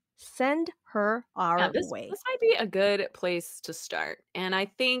 send her our way. This might be a good place to start. And I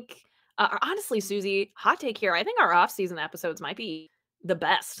think, honestly, Suzy, hot take here, I think our off-season episodes might be the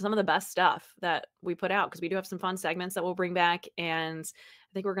best, some of the best stuff that we put out, because we do have some fun segments that we'll bring back. And I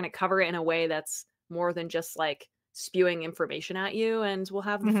think we're going to cover it in a way that's more than just like spewing information at you. And we'll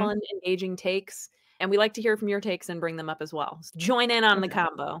have the fun, engaging takes. And we like to hear from your takes and bring them up as well. So join in on the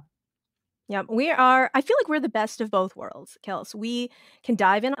combo. Yeah, I feel like we're the best of both worlds, Kels. We can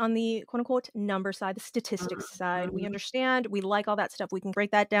dive in on the quote unquote number side, the statistics side. We understand, we like all that stuff. We can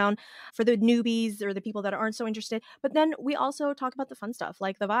break that down for the newbies or the people that aren't so interested. But then we also talk about the fun stuff,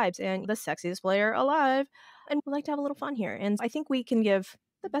 like the vibes and the sexiest player alive. And we like to have a little fun here. And I think we can give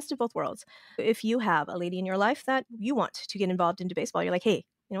the best of both worlds. If you have a lady in your life that you want to get involved into baseball, you're like, hey,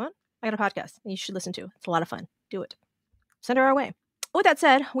 you know what? I got a podcast you should listen to. It's a lot of fun. Do it. Send her our way. With that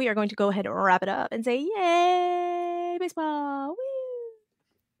said, we are going to go ahead and wrap it up and say, yay, baseball.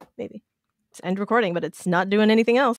 Woo! Maybe. It's end recording, but it's not doing anything else.